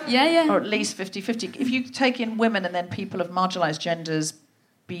 I think. Yeah. Or at least 50-50. If you take in women and then people of marginalised genders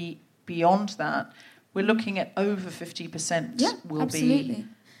beyond that, we're looking at over 50%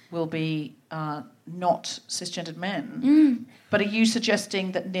 will be not cisgendered men. But are you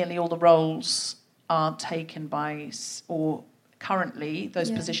suggesting that nearly all the roles are taken by, or currently those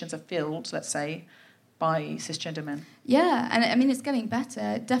positions are filled, let's say, by cisgender men? Yeah, and I mean, it's getting better.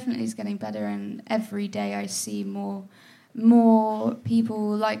 It definitely is getting better, and every day I see more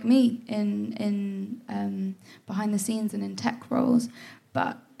people like me in behind the scenes and in tech roles.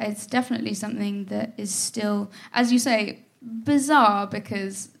 But it's definitely something that is still, as you say, bizarre,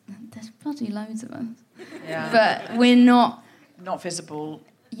 because there's bloody loads of us. Yeah. But we're not visible.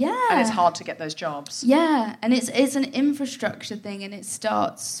 Yeah. And it's hard to get those jobs. Yeah, and it's an infrastructure thing, and it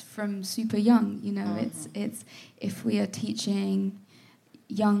starts from super young, It's if we are teaching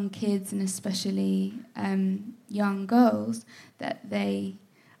young kids, and especially young girls, that they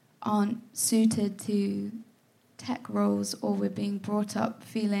aren't suited to tech roles, or we're being brought up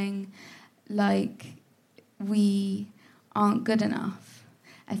feeling like we aren't good enough,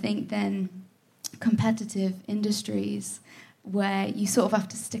 I think then competitive industries where you sort of have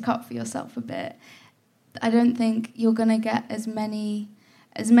to stick up for yourself a bit, I don't think you're going to get as many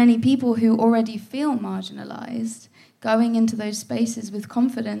people who already feel marginalised going into those spaces with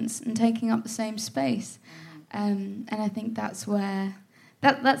confidence and taking up the same space. And I think that's where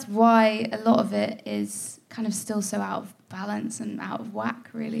that's why a lot of it is kind of still so out of balance and out of whack,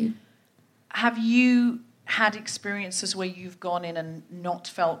 really. Have you had experiences where you've gone in and not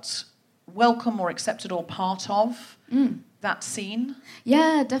felt welcome or accepted or part of that scene?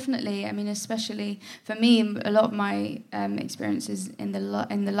 Yeah, definitely. I mean, especially for me, a lot of my experiences in the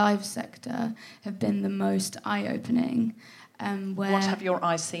live sector have been the most eye-opening. What have your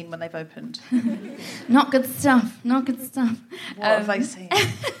eyes seen when they've opened? Not good stuff. What have they seen?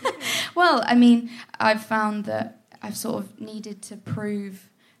 Well, I mean, I've found that I've sort of needed to prove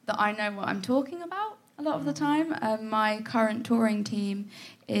that I know what I'm talking about a lot of the time. My current touring team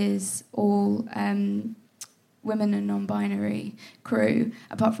is all women and non-binary crew,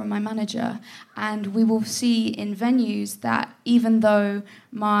 apart from my manager. And we will see in venues that even though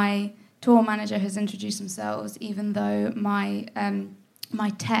my tour manager has introduced themselves, even though my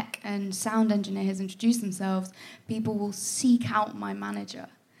tech and sound engineer has introduced themselves, people will seek out my manager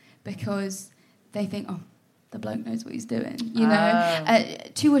because they think, oh, the bloke knows what he's doing,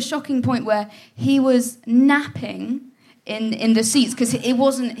 to a shocking point where he was napping in the seats because it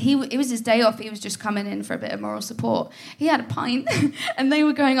was his day off. He was just coming in for a bit of moral support. He had a pint and they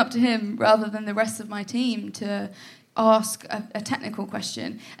were going up to him rather than the rest of my team to ask a technical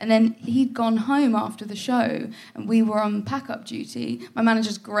question. And then he'd gone home after the show and we were on pack-up duty. My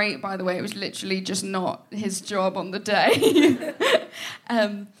manager's great, by the way. It was literally just not his job on the day.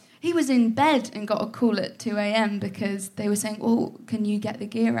 he was in bed and got a call at 2 a.m. because they were saying, "Oh, can you get the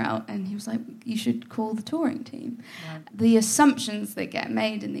gear out?" And he was like, "You should call the touring team." Right. The assumptions that get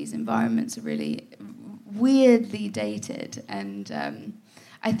made in these environments are really weirdly dated, and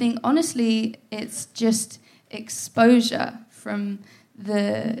I think honestly, it's just exposure from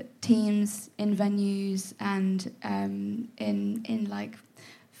the teams in venues and in like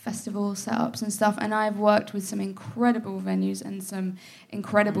festival setups and stuff. And I've worked with some incredible venues and some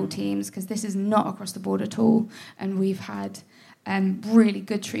incredible teams, because this is not across the board at all. And we've had really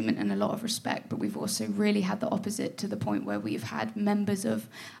good treatment and a lot of respect, but we've also really had the opposite, to the point where we've had members of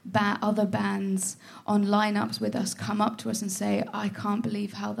other bands on lineups with us come up to us and say, "I can't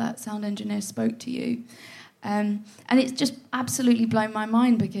believe how that sound engineer spoke to you." And it's just absolutely blown my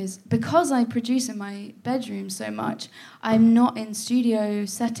mind, because I produce in my bedroom so much, I'm not in studio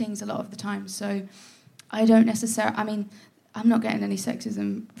settings a lot of the time, so I don't necessarily... I mean, I'm not getting any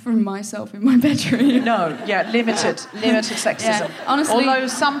sexism from myself in my bedroom. No, limited sexism. Yeah, honestly, although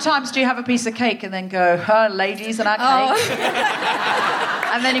sometimes do you have a piece of cake and then go, ladies and our cake?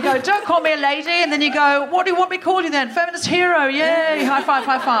 And then you go, "Don't call me a lady." And then you go, "What do you want me to call you then? Feminist hero, yay, high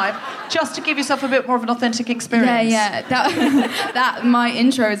five. Just to give yourself a bit more of an authentic experience. Yeah. That my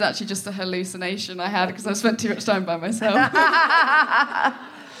intro is actually just a hallucination I had because I spent too much time by myself.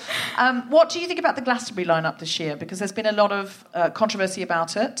 What do you think about the Glastonbury lineup this year? Because there's been a lot of controversy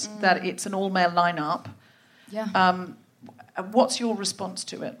about it, that it's an all-male lineup. Yeah. What's your response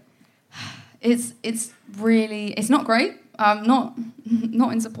to it? It's not great. I'm not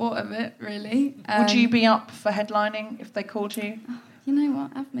in support of it, really. Would you be up for headlining if they called you? You know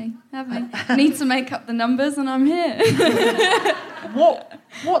what? Have me. Need to make up the numbers, and I'm here.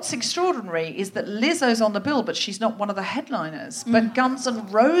 What's extraordinary is that Lizzo's on the bill, but she's not one of the headliners. But Guns N'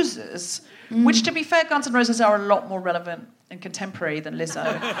 Roses, which, to be fair, Guns N' Roses are a lot more relevant and contemporary than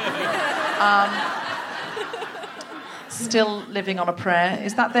Lizzo. Still Living on a Prayer.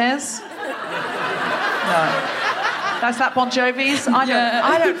 Is that theirs? No. That's that Bon Jovi's? I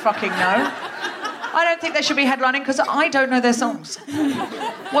don't fucking know. I don't think they should be headlining because I don't know their songs.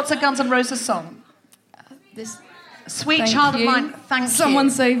 What's a Guns N' Roses song? Sweet Child of Mine. Thank you. Someone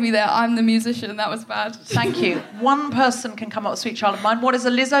save me there. I'm the musician. That was bad. Thank you. One person can come up with Sweet Child of Mine. What is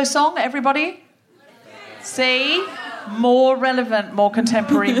a Lizzo song, everybody? See? More relevant, more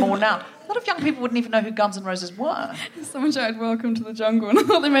contemporary, more now. A lot of young people wouldn't even know who Guns N' Roses were. Someone shouted "Welcome to the Jungle" and I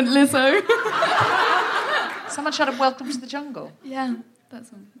thought they meant Lizzo. Someone shouted "Welcome to the Jungle"? Yeah.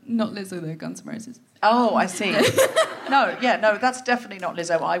 That's not Lizzo, though, Guns N' Roses. Oh, I see. No, that's definitely not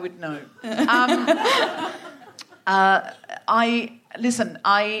Lizzo. I would know. I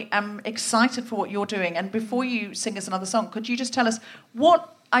am excited for what you're doing. And before you sing us another song, could you just tell us,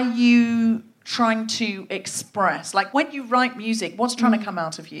 what are you trying to express? Like, when you write music, what's trying to come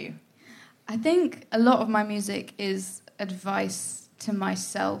out of you? I think a lot of my music is advice to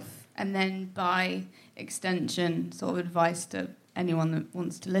myself, and then by extension, sort of advice to anyone that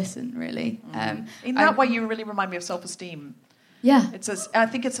wants to listen, really. In that way, you really remind me of self-esteem. Yeah, I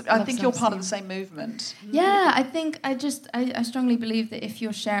think you're part of the same movement. Yeah, I think I strongly believe that if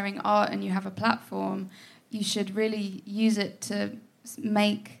you're sharing art and you have a platform, you should really use it to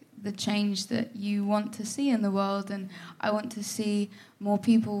make the change that you want to see in the world. And I want to see more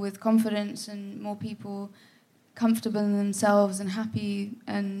people with confidence and more people comfortable in themselves and happy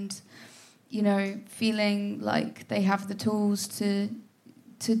and, you know, feeling like they have the tools to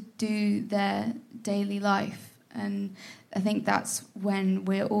do their daily life. And I think that's when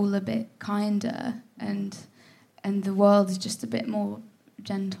we're all a bit kinder and the world is just a bit more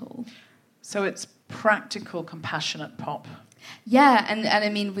gentle. So it's practical, compassionate pop. Yeah, and I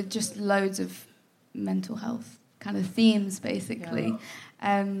mean, with just loads of mental health kind of themes, basically.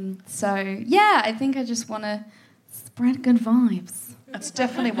 Yeah. I think I just want to spread good vibes. That's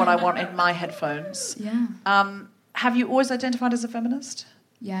definitely what I want in my headphones. Yeah. Have you always identified as a feminist?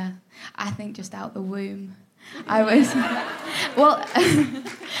 Yeah, I think just out the womb. I was...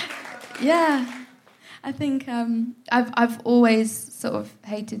 yeah. I think I've always sort of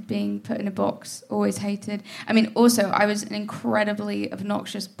hated being put in a box, always hated. I mean, also, I was an incredibly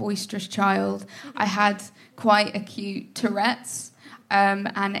obnoxious, boisterous child. I had quite acute Tourette's and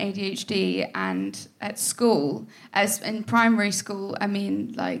ADHD, and at school, as in primary school, I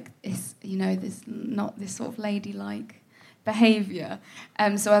mean, like, it's, you know, there's not this sort of ladylike behaviour.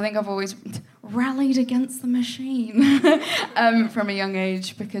 So I think I've always rallied against the machine from a young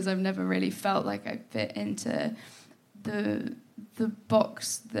age, because I've never really felt like I fit into the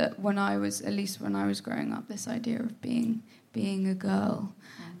box that when I was growing up, this idea of being a girl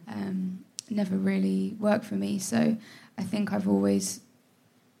never really worked for me. So I think I've always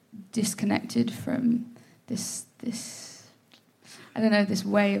disconnected from this I don't know, this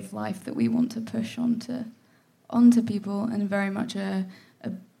way of life that we want to push onto people, and very much a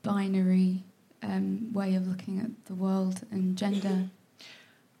binary way of looking at the world and gender.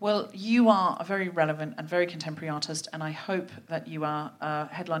 Well, you are a very relevant and very contemporary artist, and I hope that you are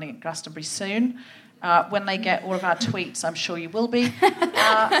headlining at Glastonbury soon. When they get all of our tweets, I'm sure you will be.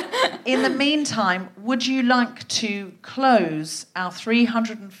 In the meantime, would you like to close our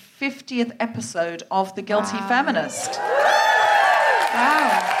 350th episode of The Guilty Feminist?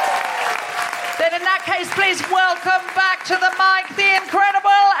 Wow. Then in that case, please welcome back to the mic the incredible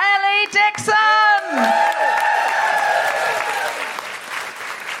Ellie Dixon!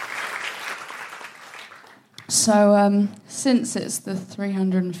 So, since it's the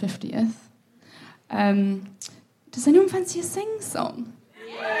 350th, does anyone fancy a sing-song?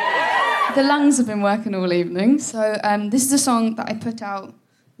 Yeah. The lungs have been working all evening. So this is a song that I put out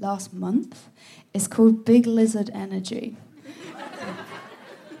last month. It's called Big Lizard Energy.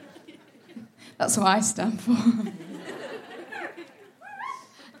 That's what I stand for.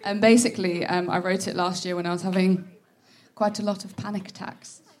 And basically, I wrote it last year when I was having quite a lot of panic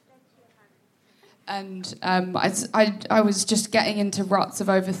attacks. And I was just getting into ruts of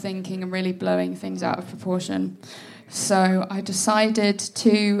overthinking and really blowing things out of proportion. So I decided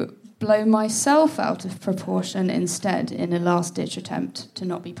to blow myself out of proportion instead in a last-ditch attempt to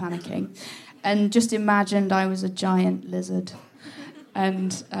not be panicking. And just imagined I was a giant lizard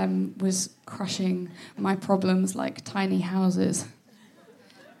and was crushing my problems like tiny houses.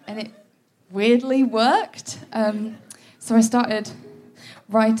 And it weirdly worked. So I started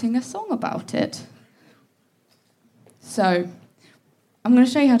writing a song about it. So I'm going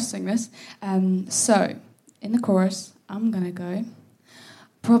to show you how to sing this. So in the chorus, I'm going to go,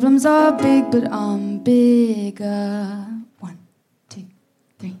 problems are big, but I'm bigger. 1, 2,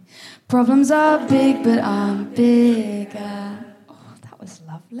 3. Problems are big, but I'm bigger. Oh, that was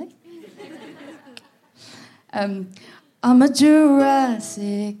lovely. I'm a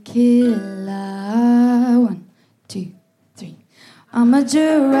Jurassic killer. 1, 2, 3. I'm a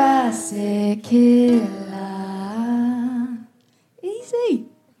Jurassic killer. Easy.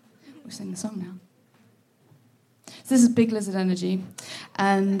 We'll sing the song now. So this is Big Lizard Energy.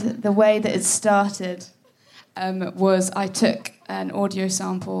 And the way that it started was I took an audio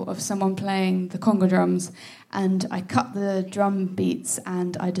sample of someone playing the conga drums, and I cut the drum beats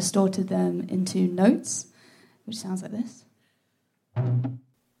and I distorted them into notes, which sounds like this. And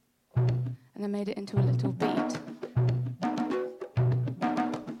I made it into a little beat.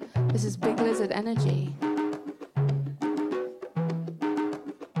 This is Big Lizard Energy.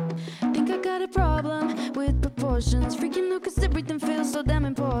 Think I got a problem with proportions. Freaking out 'cause everything feels so damn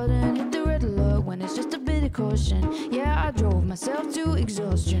important. Hit the red alert when it's just a bit of caution. Yeah, I drove myself to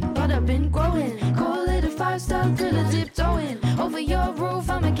exhaustion, but I've been growing. Call it a 5-star thriller, tiptoeing over your roof.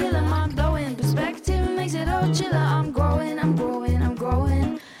 I'm a killer, mind blowing. Perspective makes it all chiller. I'm growing, I'm growing, I'm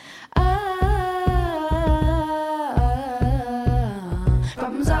growing.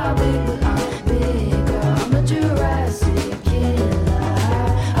 Problems are big, but I'm bigger. I'm a Jurassic killer.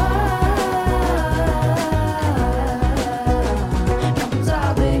 Problems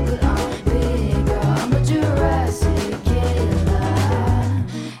are big, but I'm bigger. I'm a Jurassic killer.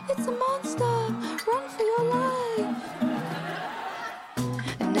 It's a monster. Run for your life.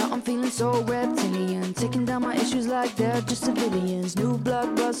 And now I'm feeling so reptilian, taking down my issues like they're just civilians. New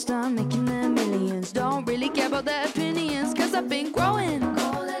blockbuster, making them millions. Don't really care about their opinions, 'cause I've been growing.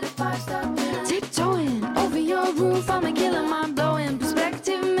 Call it a 5-star thriller. Tiptoeing over your roof, I'm a killer, mind blowing.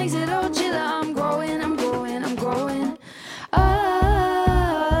 Perspective makes it all chiller. I'm growing, I'm growing, I'm growing.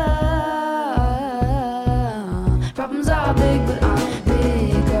 Problems are big, but I'm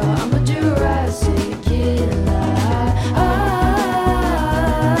bigger. I'm a Jurassic killer.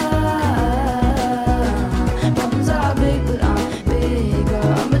 Problems are big, but I'm bigger.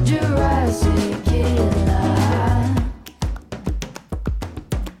 I'm a Jurassic killer.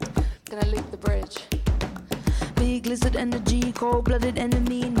 Gonna loop the bridge. Big lizard energy, cold-blooded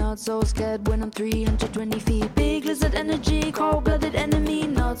enemy, not so scared when I'm 320 feet. Big lizard energy, cold-blooded enemy,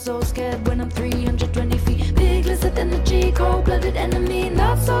 not so scared when I'm 320 feet. Big lizard energy, cold-blooded enemy,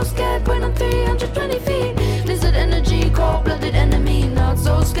 not so scared when I'm 320 feet. Lizard energy, cold-blooded enemy, not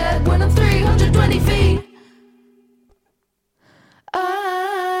so scared when I'm 320 feet.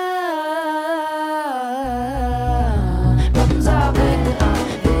 Problems are big, but I'm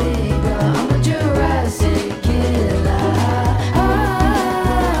bigger. I'm a Jurassic killer.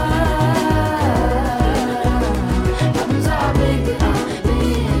 Problems are big, but I'm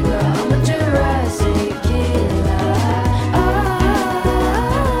bigger. I'm a Jurassic killer.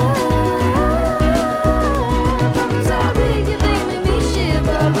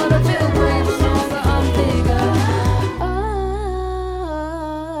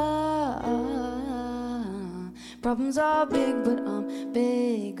 Problems are big, but I'm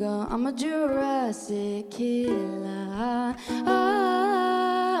bigger. I'm a Jurassic killer.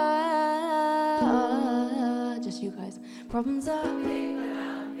 Just you guys. Problems are big, but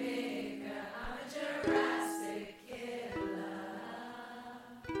I'm bigger. I'm a Jurassic killer.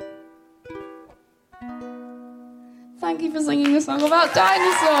 Thank you for singing a song about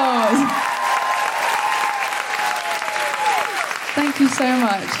dinosaurs. Thank you so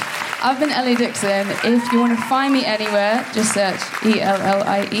much. I've been Ellie Dixon. If you want to find me anywhere, just search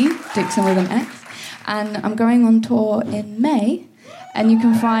ELLIE, Dixon with an X. And I'm going on tour in May, and you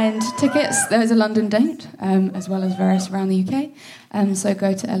can find tickets. There's a London date, as well as various around the UK. So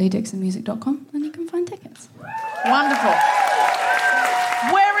go to elliedixonmusic.com and you can find tickets. Wonderful.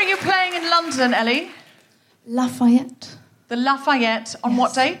 Where are you playing in London, Ellie? Lafayette. The Lafayette. On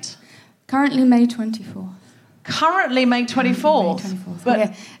what date? Currently May 24th. Currently May 24th. May 24th.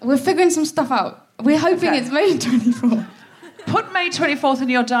 But we're figuring some stuff out. We're hoping it's May 24th. Put May 24th in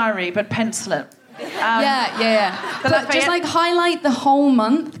your diary, but pencil it. Yeah. But just like highlight the whole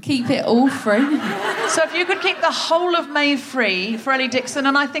month, keep it all free. So if you could keep the whole of May free for Ellie Dixon,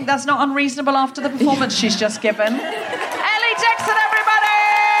 and I think that's not unreasonable after the performance she's just given. Ellie Dixon, everybody!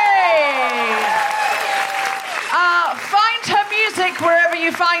 Find her music wherever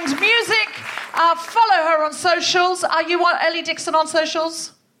you find music. Follow her on socials. Are you Ellie Dixon on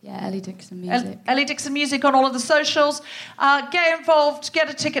socials? Yeah, Ellie Dixon Music. Ellie Dixon Music on all of the socials. Get involved, get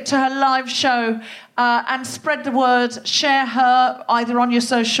a ticket to her live show, and spread the word. Share her either on your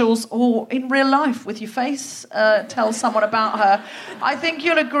socials or in real life with your face. Tell someone about her. I think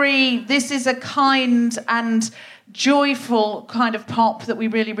you'll agree this is a kind and joyful kind of pop that we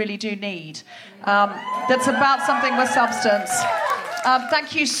really, really do need. That's about something with substance.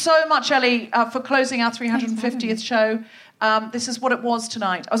 Thank you so much, Ellie, for closing our 350th show. This is what it was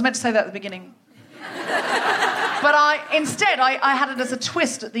tonight. I was meant to say that at the beginning. But I had it as a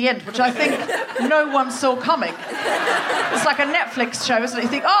twist at the end, which I think no one saw coming. It's like a Netflix show, isn't it? You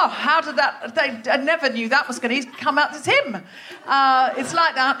think, oh, how did that... I never knew that was going to come out as him. It's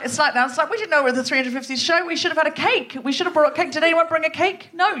like that. It's like we didn't know we were the 350th show. We should have had a cake. We should have brought a cake. Did anyone bring a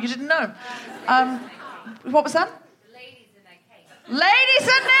cake? No, you didn't know. What was that? Ladies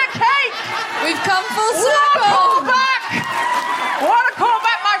and their cake! We've come full circle! What a callback! What a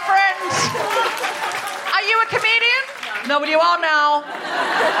callback, my friend! Are you a comedian? No, but you are now.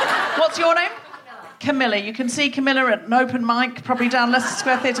 What's your name? Camilla. You can see Camilla at an open mic, probably down Leicester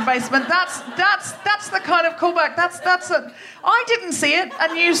Square Theatre basement. That's the kind of callback. I didn't see it,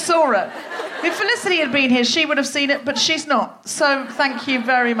 and you saw it. If Felicity had been here, she would have seen it, but she's not. So thank you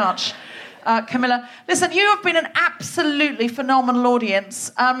very much. Camilla. Listen, you have been an absolutely phenomenal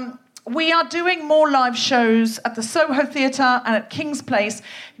audience. We are doing more live shows at the Soho Theatre and at King's Place.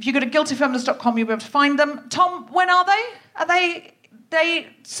 If you go to guiltyfeminist.com, you'll be able to find them. Tom, when are they? Are they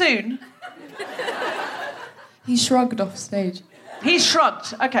soon? He shrugged off stage. He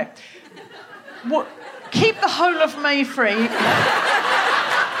shrugged. Okay. Keep the whole of May free.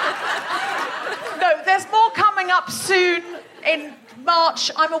 No, there's more coming up soon in March.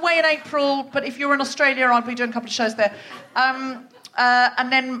 I'm away in April, but if you're in Australia, I'll be doing a couple of shows there.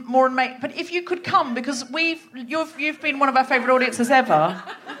 And then more in May. But if you could come, because you've been one of our favourite audiences ever.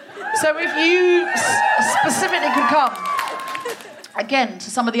 So if you specifically could come, again,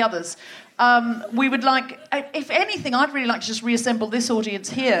 to some of the others, we would like, if anything, I'd really like to just reassemble this audience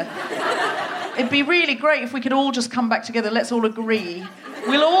here. It'd be really great if we could all just come back together. Let's all agree.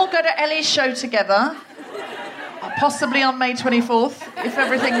 We'll all go to Ellie's show together. Possibly on May 24th, if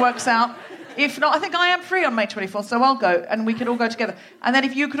everything works out. If not, I think I am free on May 24th, so I'll go, and we could all go together. And then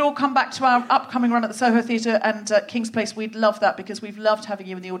if you could all come back to our upcoming run at the Soho Theatre and King's Place, we'd love that, because we've loved having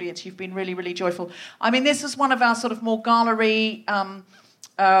you in the audience. You've been really, really joyful. I mean, this is one of our sort of more gala-y,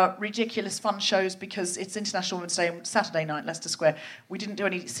 ridiculous fun shows, because it's International Women's Day on Saturday night, Leicester Square. We didn't do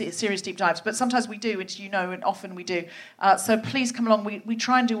any serious deep dives, but sometimes we do, as you know, and often we do. So please come along. We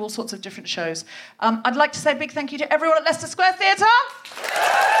try and do all sorts of different shows. I'd like to say a big thank you to everyone at Leicester Square Theatre.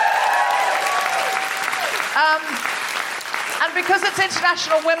 And because it's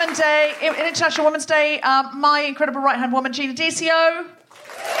International Women's Day, my incredible right-hand woman, Gina Dicio.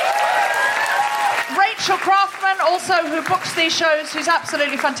 Rachel Craftman, also, who books these shows, who's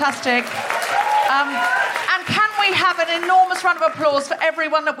absolutely fantastic. And can we have an enormous round of applause for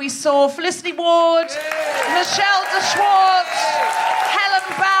everyone that we saw? Felicity Ward, Michelle de Swarte, Helen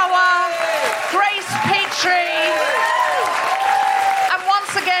Bauer, Grace Petrie, and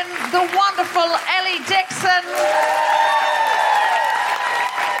once again, the wonderful Ellie Dixon.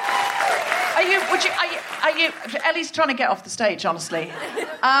 Ellie's trying to get off the stage, honestly.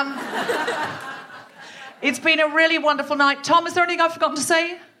 It's been a really wonderful night. Tom, is there anything I've forgotten to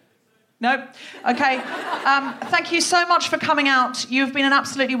say? No? Okay. Thank you so much for coming out. You've been an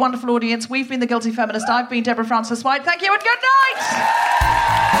absolutely wonderful audience. We've been The Guilty Feminist. I've been Deborah Frances-White. Thank you and good night!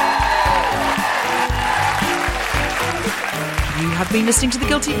 You have been listening to The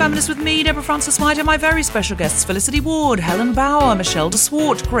Guilty Feminist with me, Deborah Frances-White, and my very special guests, Felicity Ward, Helen Bauer, Michelle de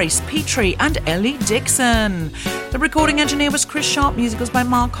Swarte, Grace Petrie, and Ellie Dixon. The recording engineer was Chris Sharp, music was by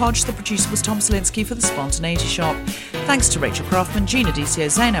Mark Hodge, the producer was Tom Selinsky for The Spontaneity Shop. Thanks to Rachel Craftman, Gina DCO,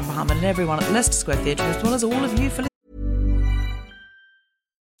 Zainab Mohammed, and everyone at the Leicester Square Theatre, as well as all of you for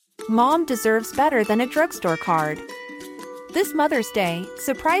Mom deserves better than a drugstore card. This Mother's Day,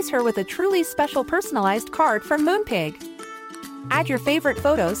 surprise her with a truly special personalized card from Moonpig. Add your favorite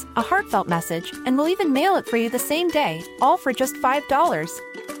photos, a heartfelt message, and we'll even mail it for you the same day, all for just $5.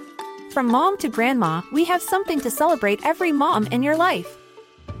 From mom to grandma, we have something to celebrate every mom in your life.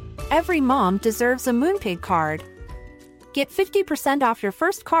 Every mom deserves a Moonpig card. Get 50% off your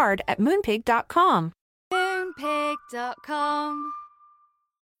first card at moonpig.com. Moonpig.com.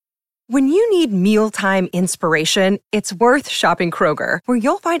 When you need mealtime inspiration, it's worth shopping Kroger, where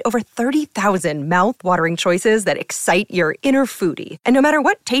you'll find over 30,000 mouth-watering choices that excite your inner foodie. And no matter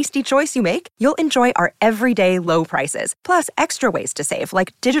what tasty choice you make, you'll enjoy our everyday low prices, plus extra ways to save,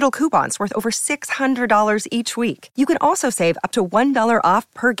 like digital coupons worth over $600 each week. You can also save up to $1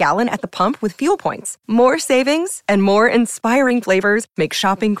 off per gallon at the pump with fuel points. More savings and more inspiring flavors make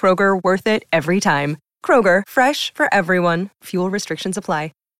shopping Kroger worth it every time. Kroger, fresh for everyone. Fuel restrictions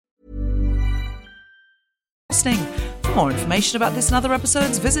apply. listening. For more information about this and other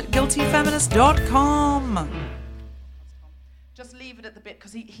episodes, visit guiltyfeminist.com. Just leave it at the bit,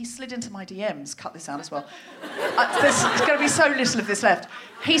 because he slid into my DMs. Cut this out as well. There's going to be so little of this left.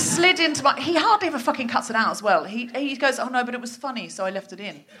 He slid into my... He hardly ever fucking cuts it out as well. He goes, oh no, but it was funny, so I left it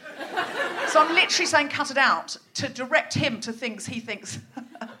in. So I'm literally saying cut it out to direct him to things he thinks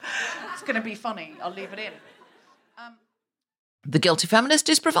it's going to be funny. I'll leave it in. The Guilty Feminist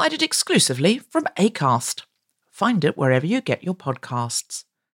is provided exclusively from Acast. Find it wherever you get your podcasts.